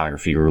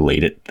photography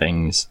related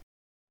things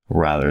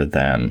rather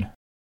than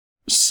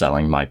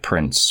selling my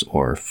prints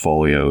or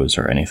folios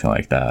or anything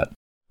like that,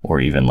 or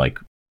even like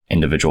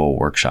individual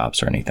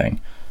workshops or anything.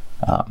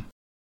 But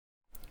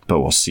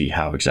we'll see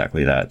how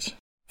exactly that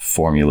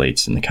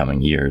formulates in the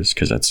coming years,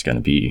 because that's going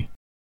to be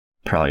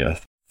probably a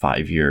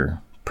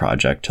 5-year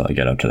project till I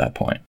get up to that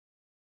point.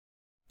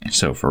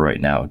 So for right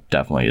now, it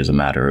definitely is a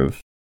matter of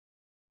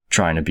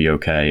trying to be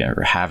okay,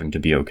 or having to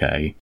be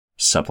okay,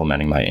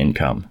 supplementing my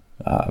income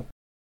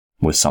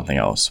with something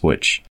else,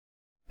 which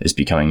is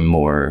becoming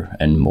more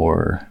and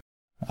more,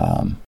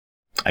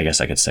 I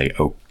guess I could say,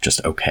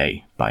 just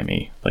okay by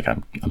me. Like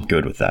I'm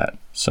good with that.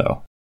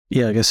 So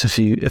yeah, I guess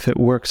if it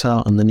works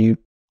out and then you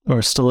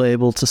are still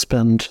able to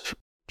spend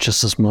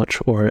just as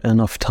much or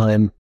enough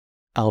time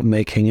out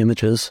making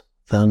images,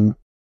 then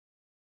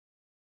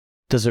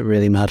does it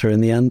really matter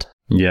in the end?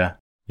 Yeah,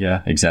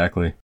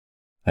 exactly.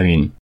 I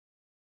mean,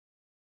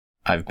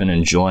 I've been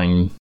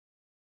enjoying,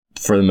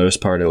 for the most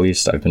part at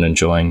least, I've been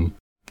enjoying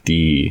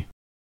the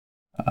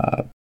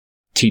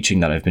teaching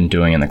that I've been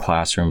doing in the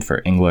classroom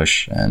for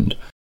English, and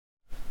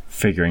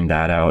figuring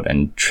that out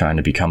and trying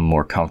to become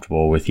more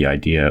comfortable with the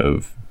idea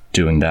of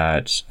doing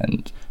that.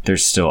 And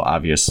there's still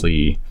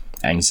obviously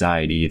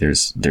anxiety,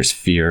 there's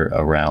fear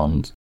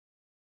around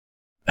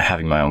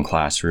having my own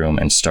classroom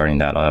and starting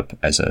that up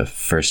as a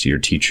first year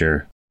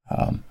teacher,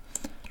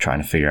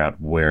 trying to figure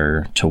out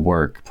where to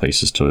work,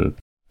 places to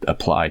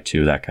apply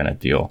to, that kind of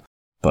deal.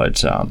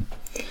 But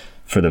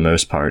for the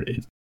most part,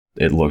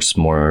 it looks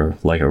more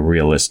like a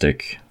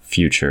realistic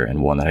future,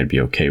 and one that I'd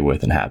be okay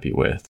with and happy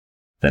with,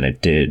 than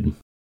it did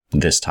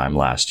this time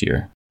last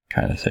year,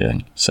 kind of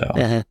thing. So,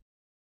 and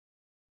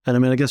I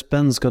mean, I guess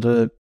Ben's got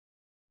a,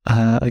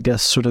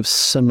 sort of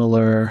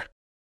similar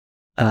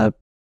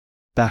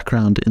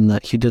background in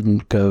that he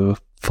didn't go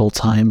full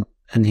time,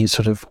 and he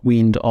sort of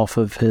weaned off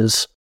of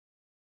his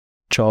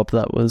job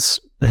that was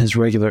his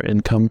regular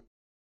income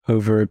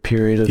over a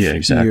period of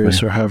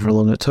years or however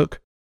long it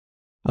took.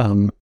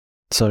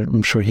 So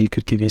I'm sure he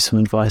could give you some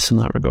advice in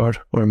that regard,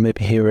 or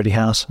maybe he already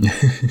has.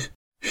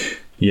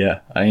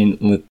 Yeah, I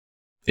mean,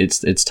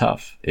 it's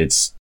tough.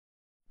 It's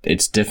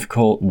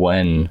difficult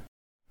when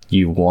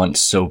you want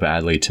so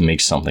badly to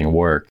make something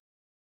work,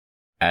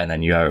 and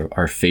then you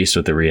are faced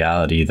with the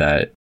reality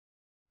that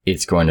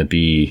it's going to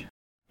be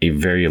a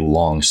very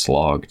long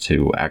slog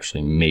to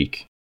actually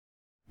make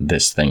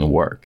this thing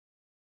work,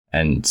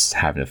 and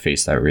having to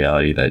face that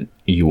reality that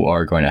you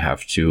are going to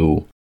have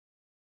to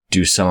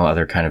do some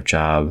other kind of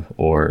job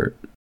or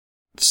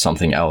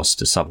something else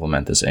to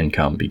supplement this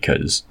income,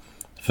 because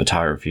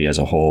photography as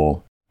a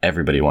whole,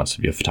 everybody wants to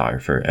be a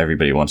photographer.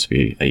 Everybody wants to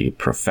be a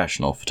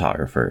professional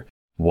photographer,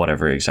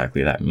 whatever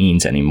exactly that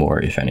means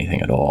anymore, if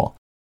anything at all.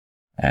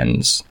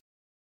 And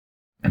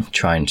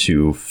trying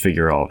to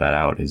figure all that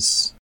out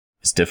is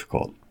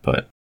difficult,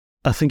 but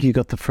I think you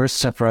got the first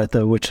step right,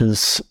 though, which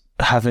is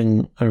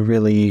having a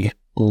really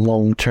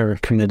long-term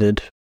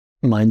committed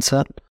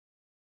mindset.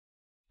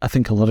 I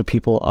think a lot of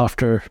people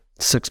after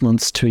 6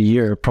 months to a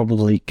year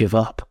probably give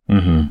up.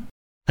 Mm-hmm.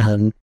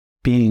 And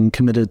being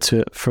committed to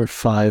it for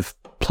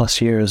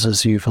 5+ years,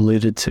 as you've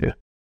alluded to,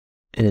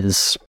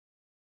 is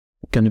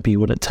going to be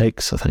what it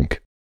takes, I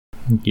think.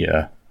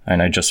 Yeah.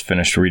 And I just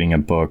finished reading a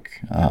book,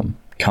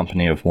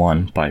 Company of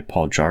One by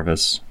Paul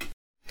Jarvis.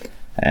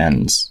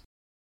 And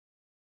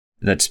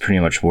that's pretty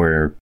much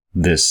where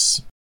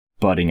this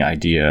budding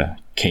idea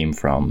came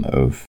from,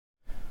 of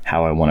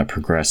how I want to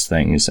progress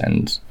things,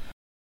 and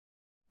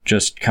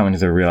just coming to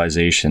the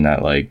realization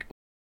that, like,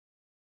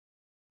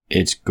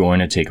 it's going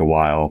to take a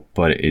while,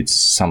 but it's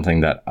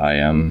something that I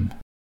am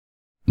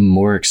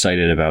more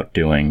excited about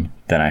doing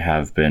than I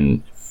have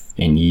been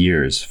in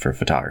years for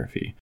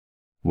photography,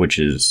 which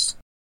is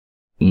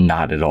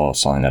not at all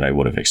something that I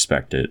would have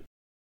expected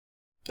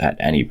at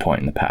any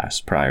point in the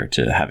past prior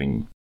to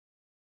having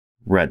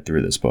read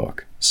through this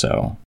book.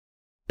 So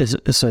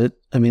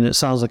I mean, it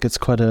sounds like it's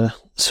quite a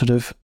sort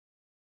of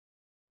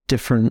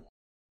different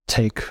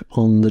take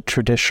on the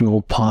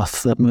traditional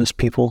path that most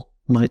people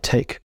might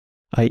take,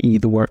 i.e.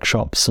 the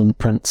workshops and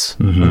prints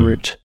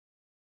route,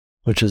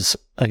 which is,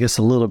 I guess,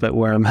 a little bit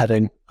where I'm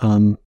heading.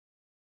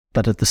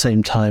 But at the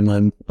same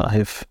time,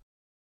 I've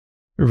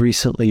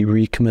recently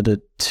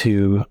recommitted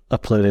to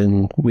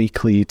uploading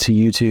weekly to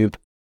YouTube,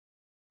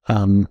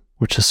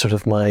 which is sort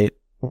of my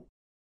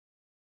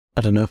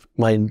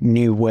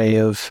new way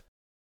of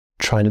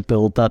trying to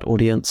build that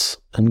audience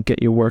and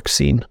get your work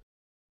seen.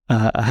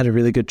 I had a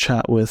really good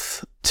chat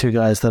with two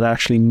guys that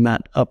actually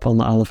met up on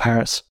the Isle of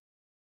Harris.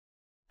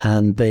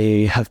 And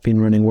they have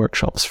been running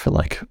workshops for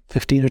like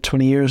 15 or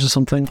 20 years or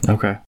something.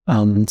 Okay.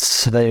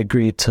 So they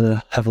agreed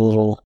to have a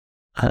little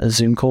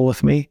Zoom call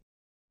with me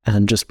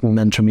and just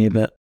mentor me a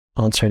bit,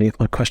 answer any of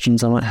my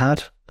questions I might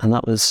had. And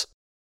that was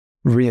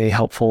really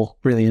helpful,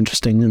 really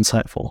interesting,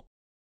 insightful.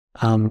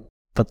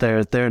 But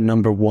their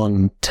number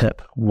one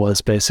tip was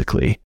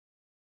basically,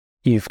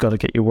 you've got to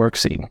get your work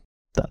seen.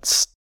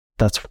 That's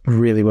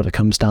really what it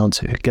comes down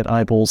to. Get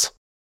eyeballs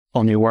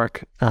on your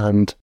work.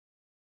 And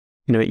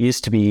it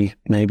used to be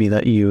maybe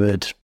that you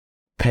would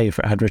pay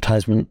for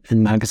advertisement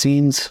in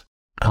magazines.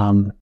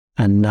 And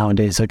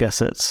nowadays, I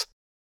guess it's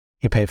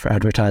you pay for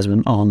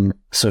advertisement on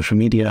social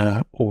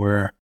media,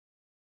 or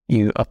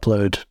you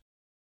upload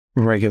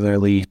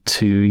regularly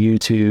to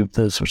YouTube,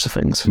 those sorts of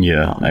things.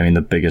 Yeah. I mean,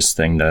 the biggest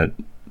thing that,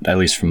 at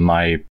least from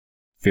my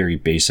very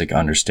basic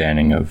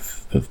understanding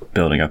of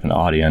building up an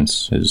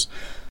audience, is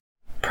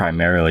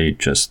primarily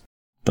just,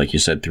 like you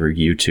said, through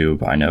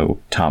YouTube. I know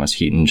Thomas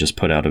Heaton just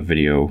put out a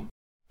video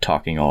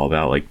talking all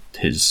about like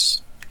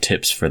his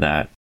tips for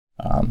that,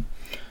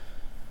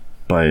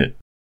 but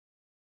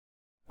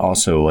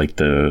also like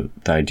the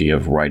idea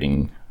of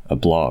writing a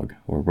blog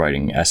or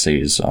writing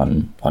essays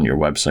on your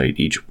website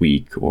each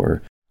week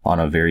or on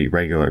a very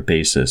regular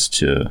basis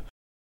to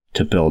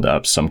build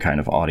up some kind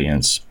of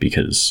audience.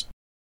 Because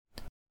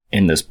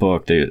in this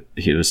book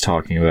he was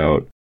talking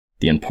about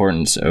the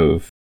importance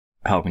of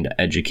helping to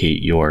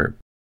educate your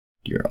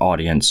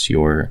audience,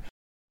 your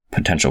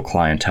potential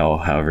clientele,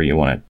 however you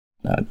want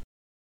to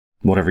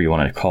whatever you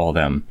want to call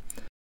them,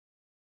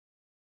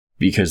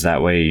 because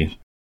that way,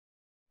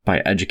 by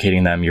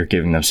educating them, you're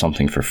giving them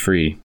something for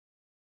free,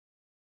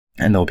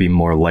 and they'll be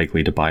more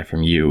likely to buy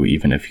from you,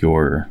 even if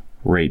your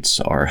rates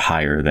are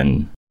higher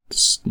than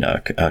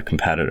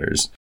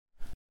competitors.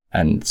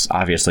 And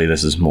obviously,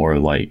 this is more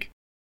like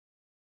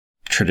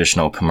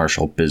traditional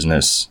commercial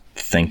business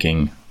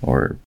thinking,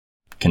 or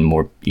can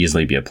more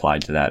easily be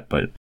applied to that,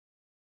 but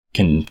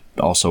can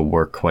also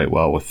work quite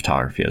well with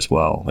photography as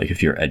well. Like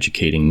if you're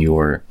educating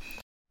your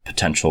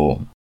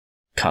potential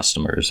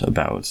customers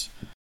about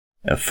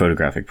a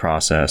photographic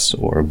process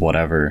or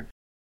whatever,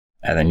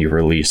 and then you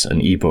release an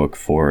ebook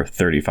for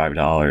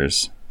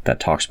 $35 that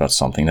talks about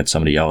something that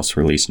somebody else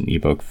released an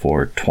ebook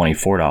for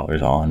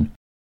 $24 on,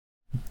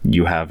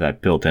 you have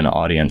that built-in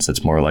audience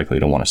that's more likely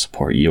to want to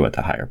support you at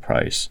the higher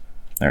price,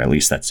 or at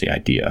least that's the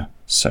idea.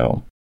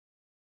 So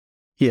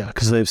yeah,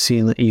 because they've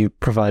seen that you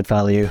provide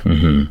value,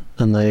 and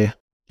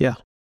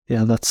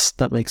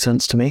that makes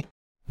sense to me.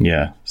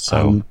 Yeah,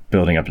 so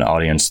building up an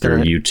audience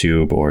through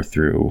YouTube or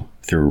through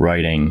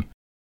writing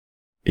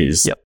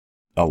is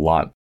a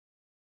lot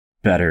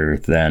better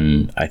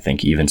than, I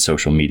think, even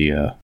social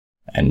media,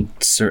 and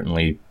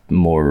certainly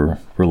more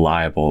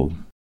reliable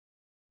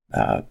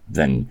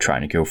than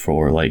trying to go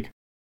for like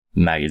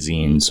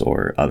magazines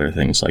or other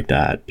things like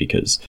that,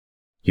 because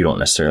you don't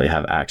necessarily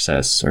have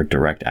access or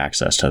direct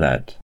access to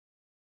that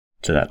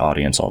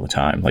audience all the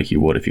time, like you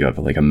would if you have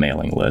like a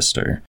mailing list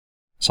or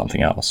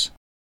something else.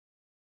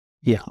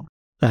 Yeah,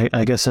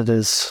 I guess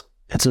it's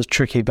a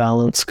tricky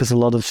balance, because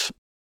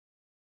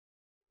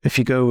if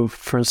you go,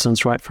 for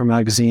instance, write for a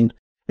magazine,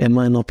 it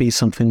might not be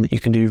something that you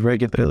can do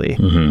regularly,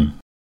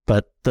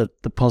 but the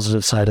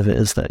positive side of it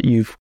is that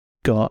you've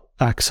got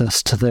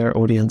access to their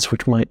audience,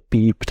 which might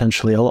be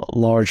potentially a lot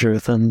larger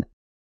than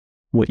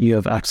what you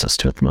have access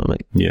to at the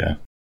moment. Yeah.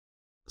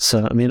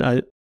 So, I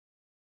mean,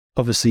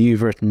 obviously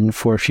you've written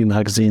for a few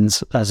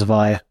magazines, as have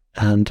I,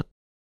 and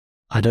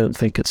I don't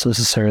think it's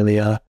necessarily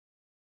a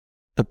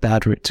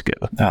bad route to go.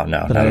 Oh,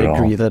 no, but not I at all.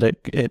 agree that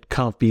it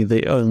can't be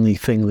the only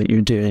thing that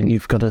you're doing.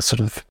 You've got to sort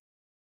of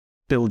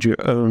build your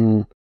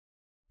own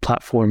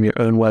platform, your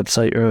own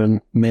website, your own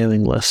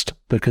mailing list,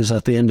 because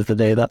at the end of the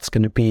day, that's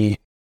going to be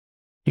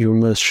your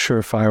most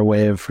surefire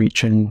way of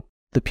reaching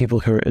the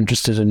people who are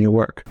interested in your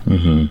work.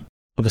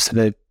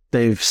 Obviously,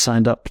 they've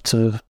signed up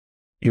to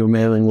your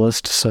mailing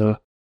list, so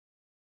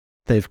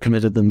they've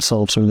committed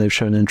themselves, or they've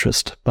shown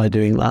interest by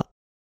doing that.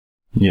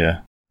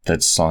 Yeah,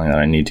 that's something that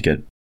I need to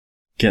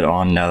get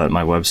on now that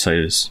my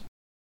website is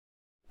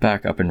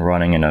back up and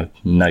running in a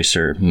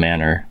nicer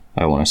manner.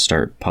 I want to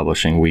start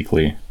publishing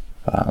weekly.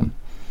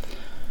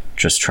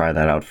 Just try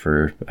that out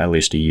for at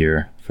least a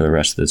year, for the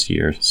rest of this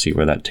year, see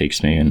where that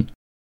takes me, and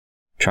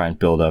try and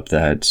build up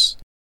that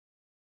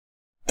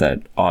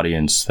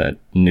audience, that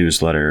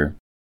newsletter,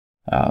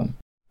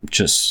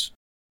 just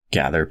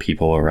gather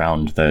people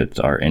around that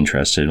are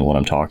interested in what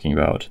I'm talking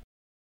about.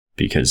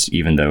 Because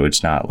even though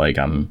it's not like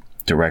I'm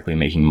directly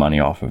making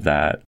money off of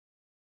that,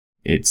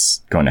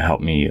 it's going to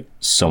help me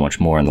so much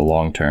more in the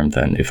long term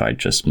than if I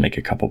just make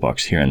a couple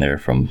bucks here and there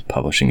from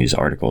publishing these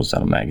articles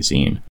on a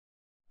magazine.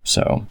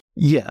 So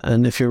yeah,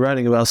 and if you're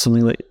writing about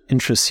something that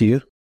interests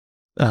you,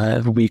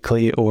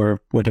 weekly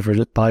or whatever,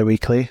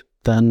 bi-weekly,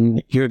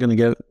 then you're going to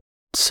get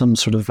some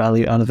sort of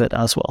value out of it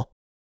as well.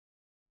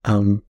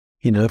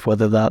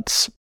 Whether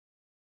that's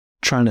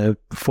trying to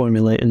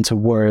formulate into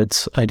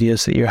words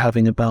ideas that you're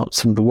having about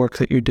some of the work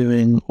that you're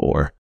doing,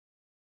 or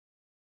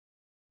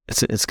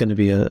it's going to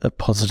be a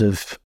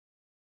positive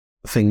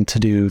thing to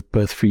do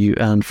both for you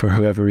and for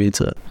whoever reads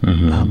it.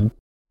 Mm-hmm.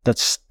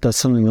 That's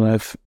something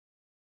that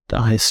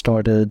I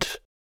started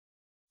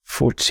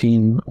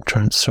 14. I'm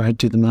trying to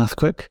do the math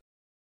quick.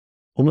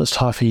 Almost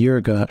half a year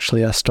ago,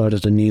 actually, I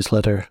started a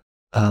newsletter,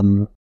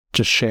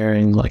 just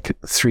sharing like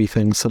 3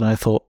 things that I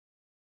thought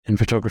in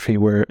photography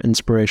were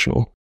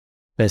inspirational.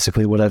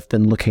 Basically, what I've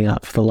been looking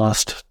at for the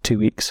last 2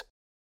 weeks,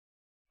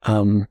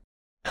 and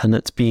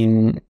it's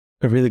been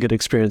a really good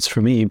experience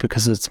for me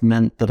because it's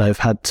meant that I've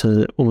had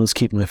to almost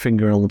keep my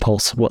finger on the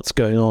pulse of what's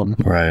going on,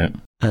 Right.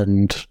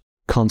 and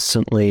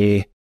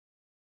constantly.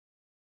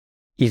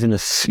 Even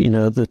if,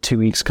 the 2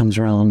 weeks comes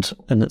around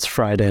and it's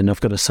Friday and I've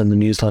got to send the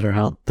newsletter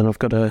out, then I've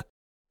got to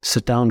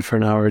sit down for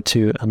an hour or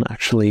two and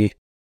actually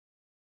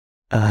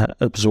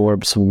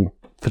absorb some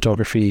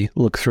photography,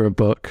 look through a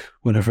book,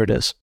 whatever it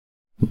is.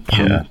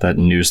 Yeah, that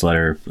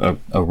newsletter,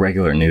 a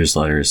regular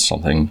newsletter is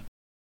something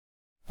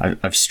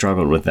I've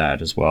struggled with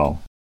that as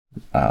well.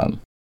 Trying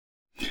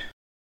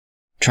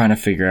to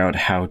figure out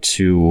how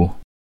to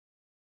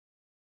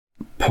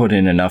put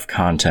in enough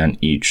content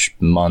each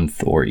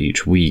month or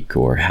each week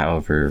or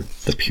however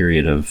the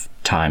period of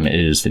time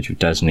is that you've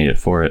designated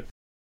for it,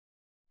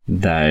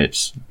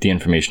 that the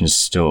information is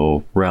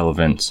still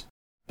relevant,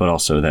 but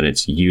also that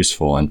it's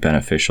useful and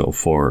beneficial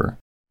for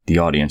the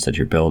audience that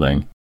you're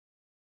building.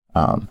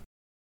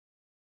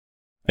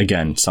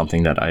 Again,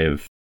 something that I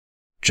have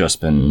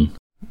just been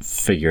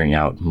figuring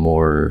out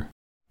more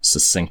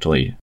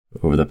succinctly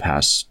over the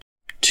past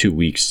 2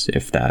 weeks,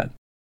 if that,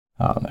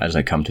 as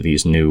I come to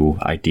these new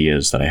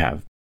ideas that I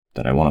have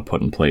that I want to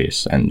put in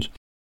place. And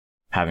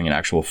having an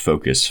actual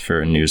focus for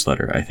a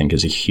newsletter, I think,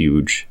 is a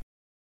huge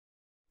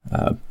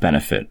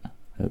benefit.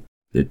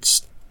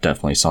 It's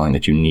definitely something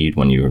that you need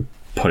when you're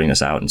putting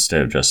this out,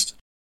 instead of just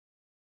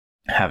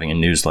having a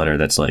newsletter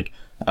that's like,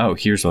 oh,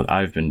 here's what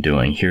I've been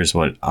doing, here's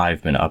what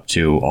I've been up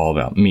to, all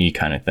about me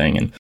kind of thing.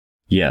 And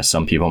yeah,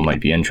 some people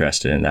might be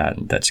interested in that,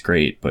 and that's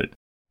great. But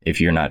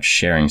if you're not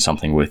sharing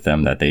something with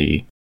them that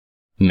they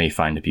may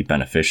find to be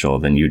beneficial,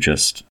 then you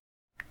just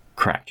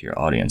cracked your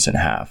audience in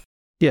half.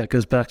 Yeah, it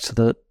goes back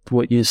to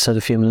what you said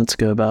a few minutes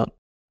ago about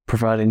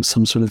providing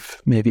some sort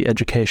of maybe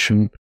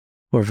education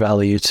or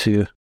value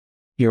to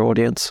your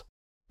audience.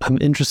 I'm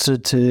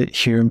interested to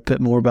hear a bit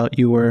more about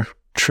your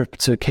trip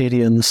to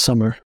Acadia in the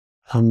summer.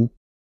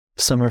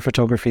 Summer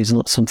photography is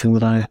not something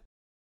that I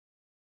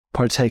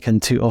partake in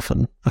too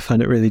often. I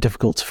find it really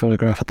difficult to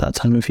photograph at that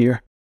time of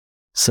year.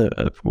 So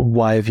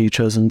why have you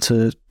chosen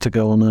to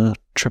go on a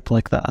trip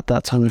like that at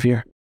that time of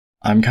year?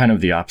 I'm kind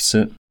of the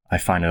opposite. I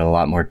find it a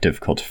lot more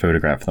difficult to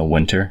photograph in the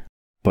winter,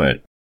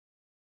 but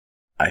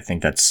I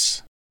think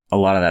a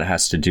lot of that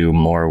has to do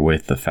more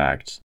with the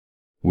fact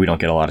we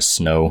don't get a lot of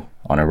snow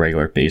on a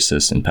regular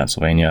basis in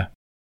Pennsylvania.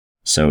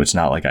 So it's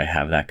not like I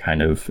have that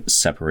kind of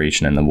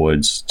separation in the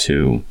woods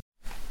to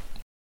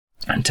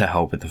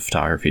help with the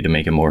photography, to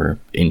make it more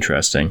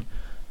interesting.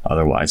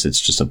 Otherwise, it's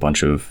just a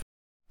bunch of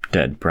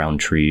dead brown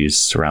trees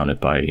surrounded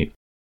by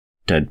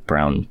dead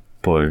brown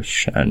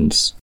bush,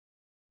 and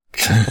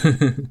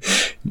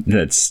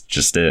that's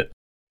just it.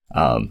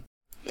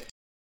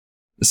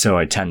 So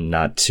I tend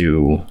not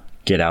to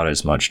get out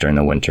as much during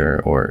the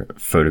winter or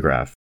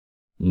photograph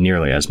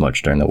nearly as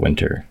much during the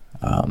winter.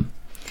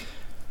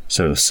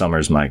 So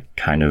summer's my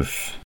kind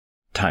of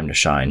time to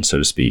shine, so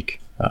to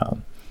speak.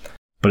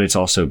 But it's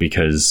also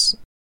because,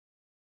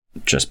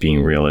 just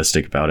being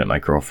realistic about it, my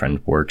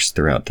girlfriend works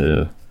throughout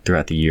the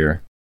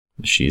year.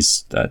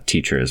 She's a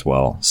teacher as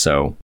well,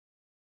 so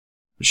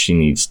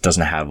she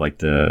doesn't have like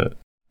the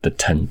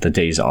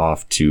days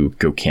off to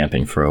go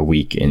camping for a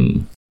week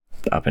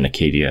up in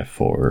Acadia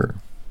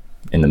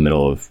in the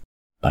middle of,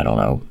 I don't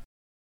know,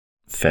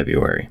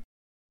 February.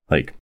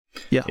 Like,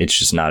 yeah, it's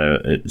just not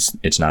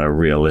a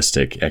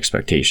realistic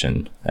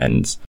expectation.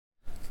 And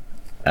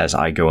as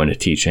I go into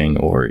teaching,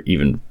 or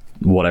even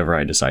whatever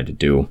I decide to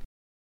do,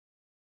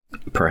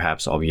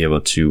 perhaps I'll be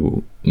able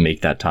to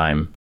make that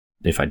time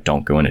if I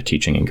don't go into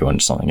teaching and go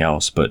into something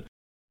else. But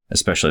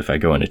especially if I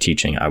go into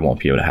teaching, I won't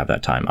be able to have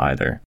that time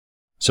either.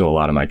 So a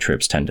lot of my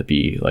trips tend to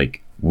be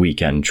like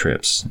weekend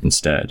trips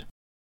instead.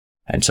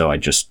 And so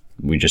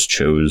we just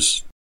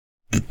chose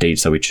the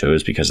dates that we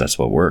chose because that's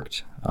what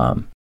worked.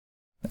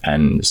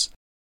 And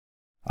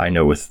I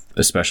know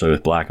especially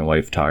with black and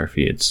white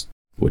photography,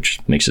 which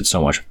makes it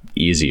so much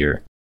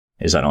easier,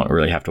 is I don't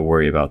really have to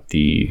worry about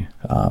the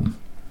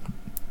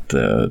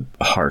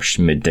harsh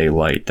midday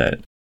light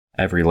that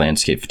every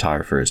landscape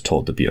photographer is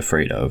told to be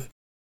afraid of.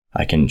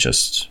 I can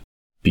just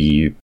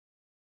be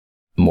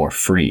more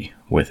free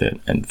with it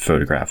and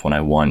photograph when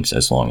I want,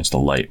 as long as the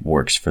light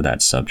works for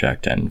that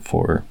subject and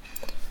for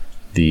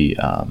the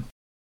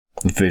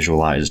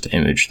visualized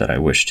image that I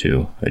wish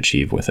to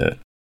achieve with it.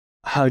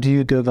 How do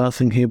you go about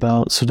thinking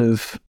about sort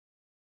of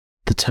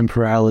the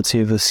temporality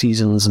of the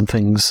seasons and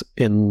things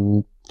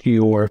in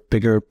your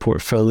bigger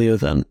portfolio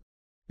then?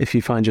 If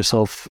you find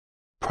yourself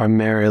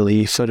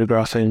primarily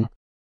photographing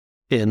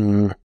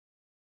in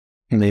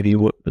maybe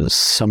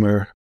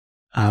summer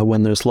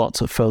when there's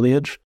lots of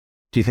foliage,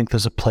 do you think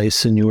there's a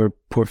place in your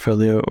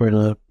portfolio or in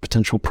a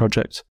potential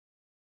project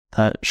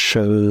that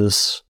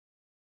shows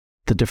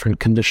the different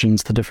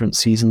conditions, the different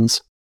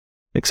seasons,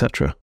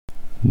 etc.?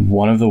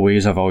 One of the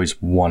ways I've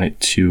always wanted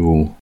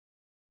to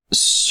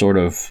sort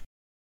of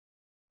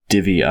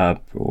divvy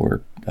up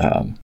or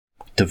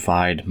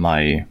divide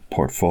my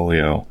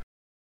portfolio,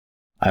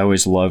 I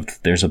always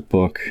loved, there's a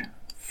book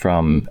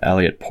from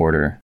Elliot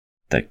Porter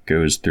that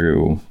goes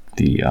through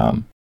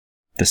the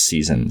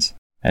seasons,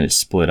 and it's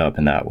split up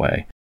in that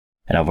way.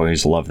 And I've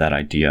always loved that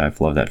idea.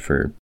 I've loved that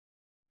for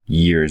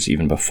years,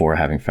 even before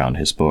having found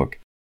his book.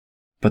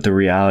 But the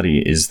reality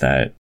is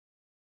that,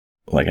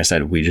 like I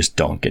said, we just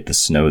don't get the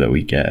snow that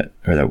we get,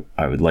 or that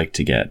I would like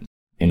to get,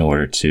 in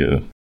order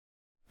to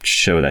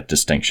show that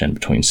distinction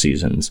between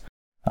seasons.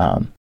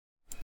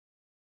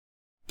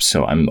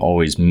 So I'm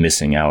always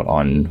missing out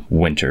on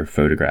winter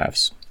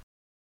photographs.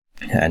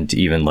 And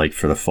even like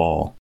for the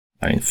fall,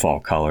 I mean, fall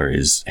color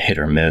is hit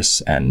or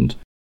miss, and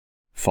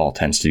fall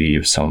tends to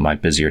be some of my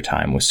busier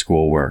time with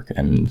schoolwork,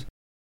 and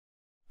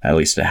at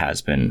least it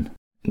has been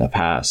in the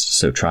past.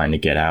 So trying to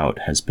get out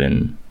has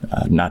been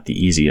not the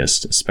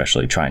easiest,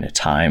 especially trying to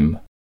time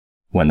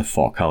when the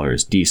fall color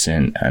is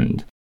decent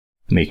and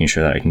making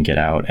sure that I can get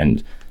out,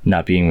 and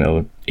not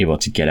being able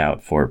to get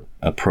out for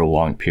a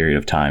prolonged period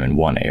of time in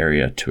one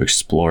area to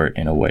explore it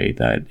in a way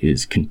that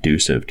is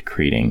conducive to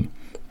creating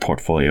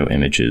portfolio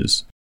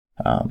images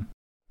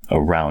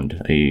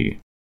around a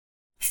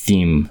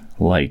theme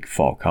like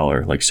fall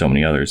color, like so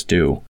many others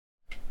do.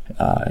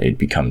 It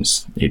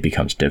becomes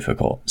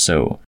difficult.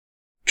 So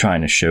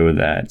trying to show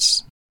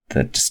that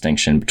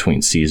distinction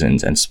between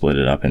seasons and split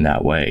it up in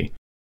that way,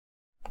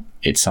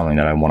 it's something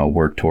that I want to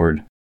work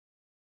toward,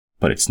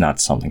 but it's not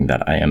something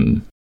that I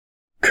am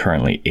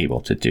currently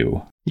able to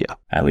do. Yeah.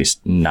 At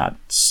least not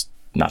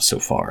so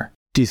far.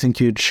 Do you think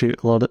you'd shoot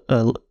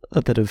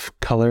a bit of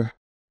color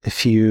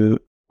if you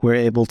were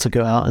able to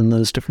go out in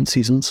those different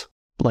seasons,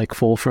 like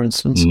fall, for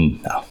instance?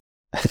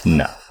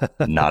 No,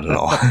 not at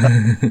all.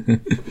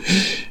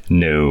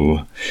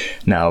 No.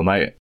 Now,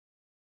 my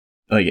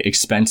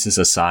expenses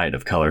aside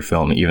of color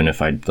film, even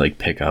if I'd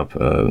pick up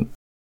a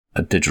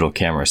digital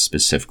camera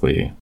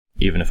specifically,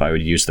 even if I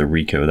would use the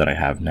Ricoh that I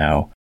have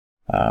now,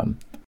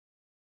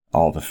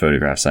 all the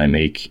photographs I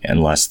make,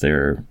 unless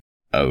they're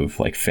of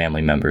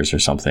family members or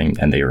something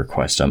and they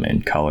request them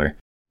in color,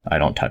 I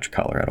don't touch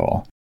color at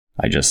all.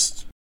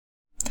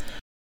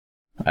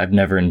 I've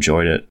never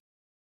enjoyed it,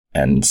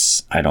 and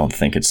I don't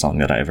think it's something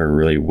that I ever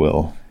really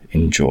will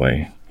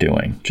enjoy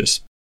doing.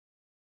 Just,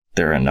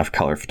 there are enough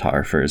color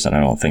photographers, and I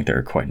don't think there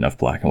are quite enough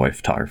black and white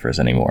photographers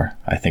anymore.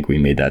 I think we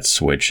made that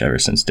switch ever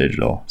since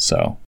digital.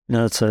 So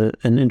no, it's an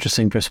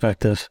interesting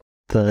perspective.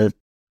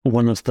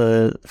 One of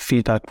the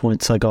feedback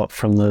points I got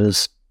from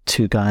those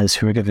two guys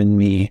who were giving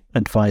me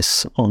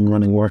advice on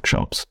running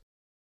workshops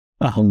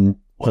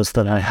was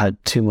that I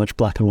had too much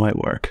black and white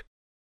work.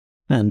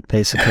 And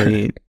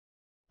basically,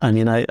 I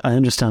mean, I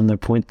understand their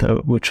point,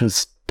 though, which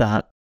is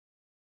that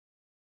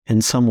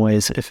in some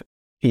ways, if,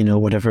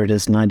 whatever it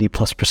is,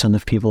 90+%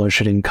 of people are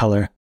shooting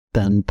color,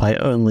 then by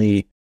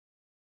only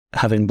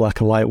having black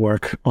and white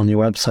work on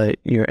your website,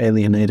 you're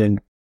alienating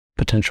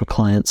potential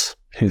clients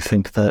who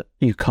think that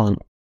you can't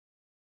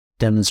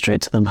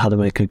demonstrate to them how to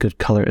make a good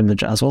color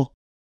image as well.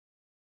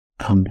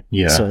 I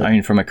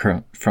mean, from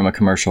a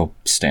commercial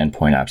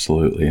standpoint,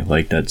 absolutely.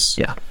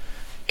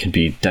 Can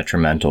be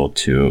detrimental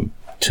to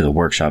the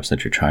workshops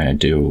that you're trying to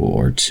do,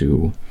 or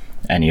to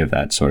any of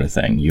that sort of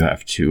thing. You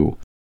have to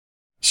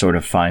sort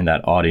of find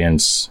that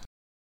audience.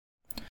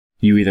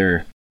 You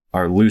either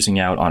are losing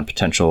out on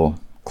potential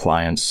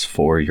clients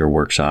for your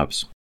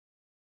workshops,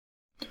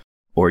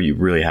 or you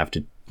really have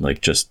to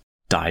just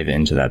dive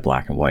into that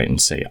black and white and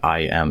say, I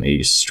am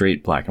a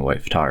straight black and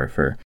white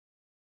photographer,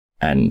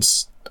 and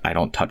I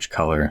don't touch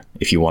color.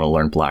 If you want to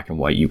learn black and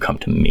white, you come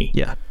to me.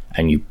 Yeah.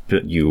 And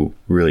you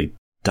really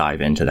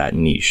dive into that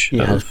niche.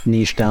 Yeah,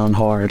 niche down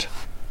hard.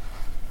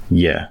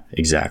 Yeah,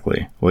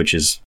 exactly. Which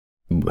is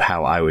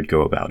how I would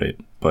go about it.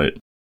 But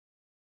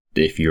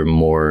if you're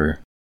more,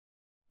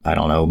 I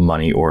don't know,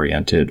 money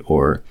oriented,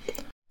 or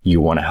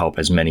you want to help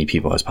as many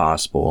people as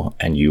possible,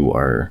 and you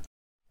are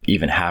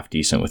even half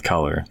decent with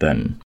color,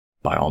 then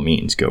by all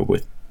means go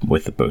with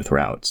both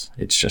routes.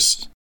 It's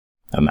just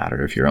a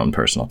matter of your own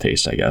personal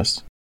taste, I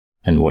guess,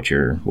 and what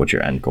your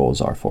end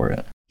goals are for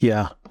it.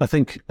 Yeah, I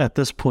think at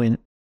this point,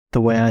 the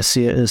way I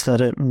see it is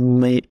that it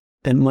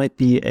might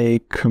be a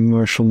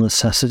commercial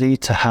necessity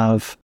to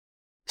have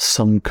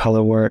some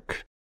color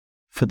work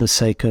for the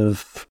sake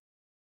of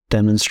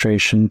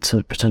demonstration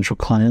to potential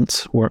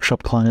clients,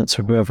 workshop clients,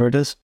 or whoever it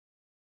is.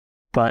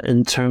 But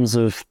in terms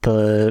of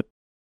the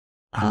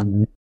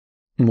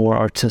more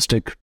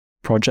artistic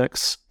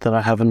projects that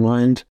I have in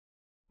mind,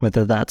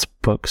 whether that's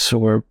books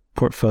or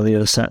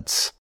portfolio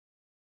sets,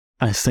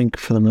 I think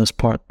for the most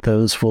part,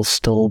 those will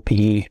still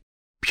be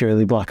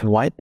purely black and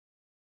white.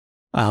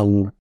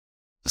 So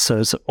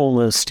it's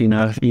almost,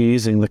 you're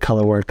using the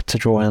color work to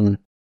draw in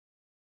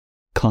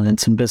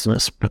clients and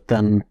business, but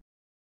then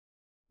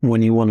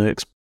when you want to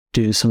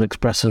do some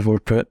expressive or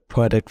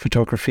poetic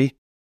photography,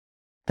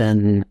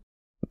 then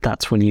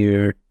that's when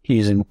you're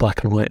using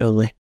black and white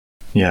only.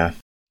 Yeah.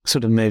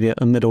 Sort of maybe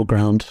a middle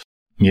ground.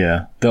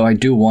 Yeah. Though I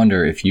do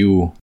wonder if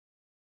you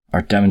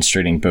are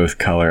demonstrating both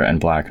color and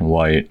black and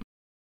white,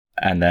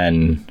 and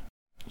then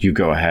you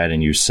go ahead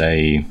and you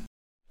say,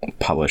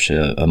 publish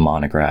a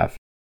monograph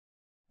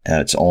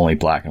that's only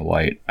black and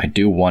white. I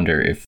do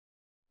wonder if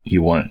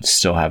you want to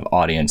still have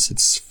audience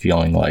that's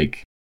feeling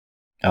like,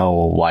 oh,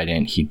 well, why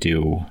didn't he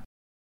do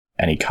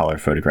any color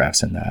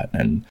photographs in that?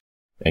 And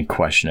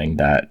questioning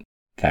that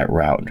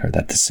route or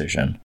that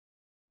decision.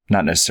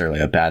 Not necessarily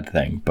a bad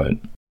thing, but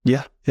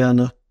Yeah,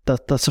 no,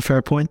 that's a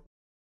fair point.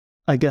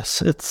 I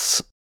guess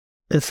it's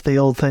the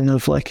old thing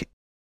of like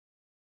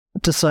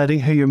deciding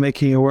who you're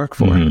making your work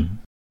for. Mm-hmm.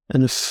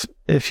 And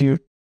if you,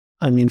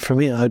 I mean, for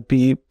me, I'd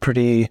be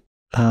pretty,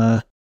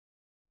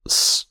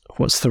 what's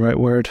the right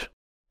word?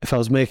 If I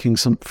was making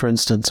for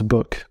instance, a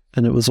book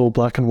and it was all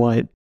black and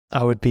white,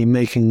 I would be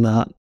making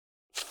that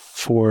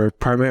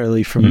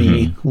primarily for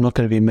me. I'm not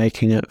going to be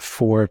making it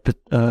for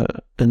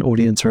an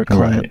audience or a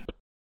client. Right.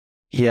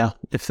 Yeah,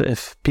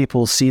 if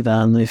people see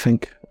that and they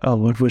think,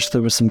 oh, I wish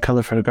there was some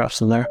color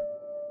photographs in there,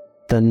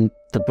 then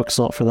the book's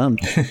not for them.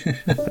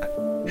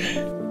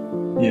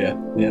 Yeah,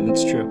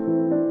 that's true.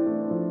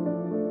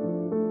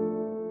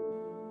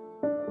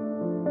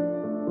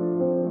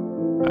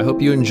 I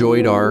hope you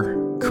enjoyed our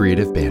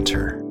creative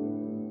banter.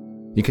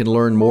 You can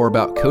learn more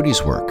about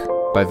Cody's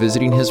work by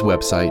visiting his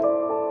website,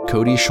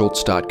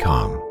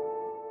 codyschultz.com.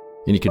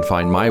 And you can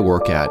find my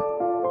work at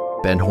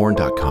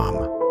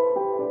benhorn.com.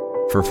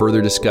 For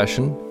further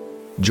discussion,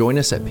 join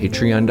us at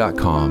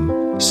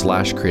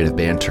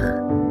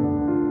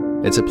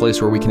patreon.com/creativebanter. It's a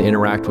place where we can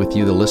interact with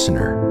you, the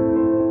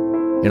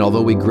listener. And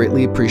although we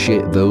greatly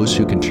appreciate those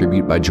who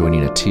contribute by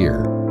joining a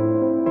tier,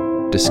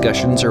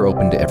 discussions are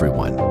open to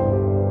everyone,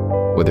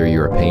 whether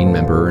you're a paying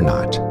member or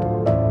not.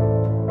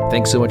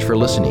 Thanks so much for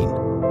listening,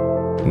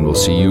 and we'll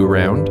see you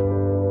around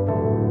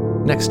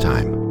next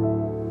time.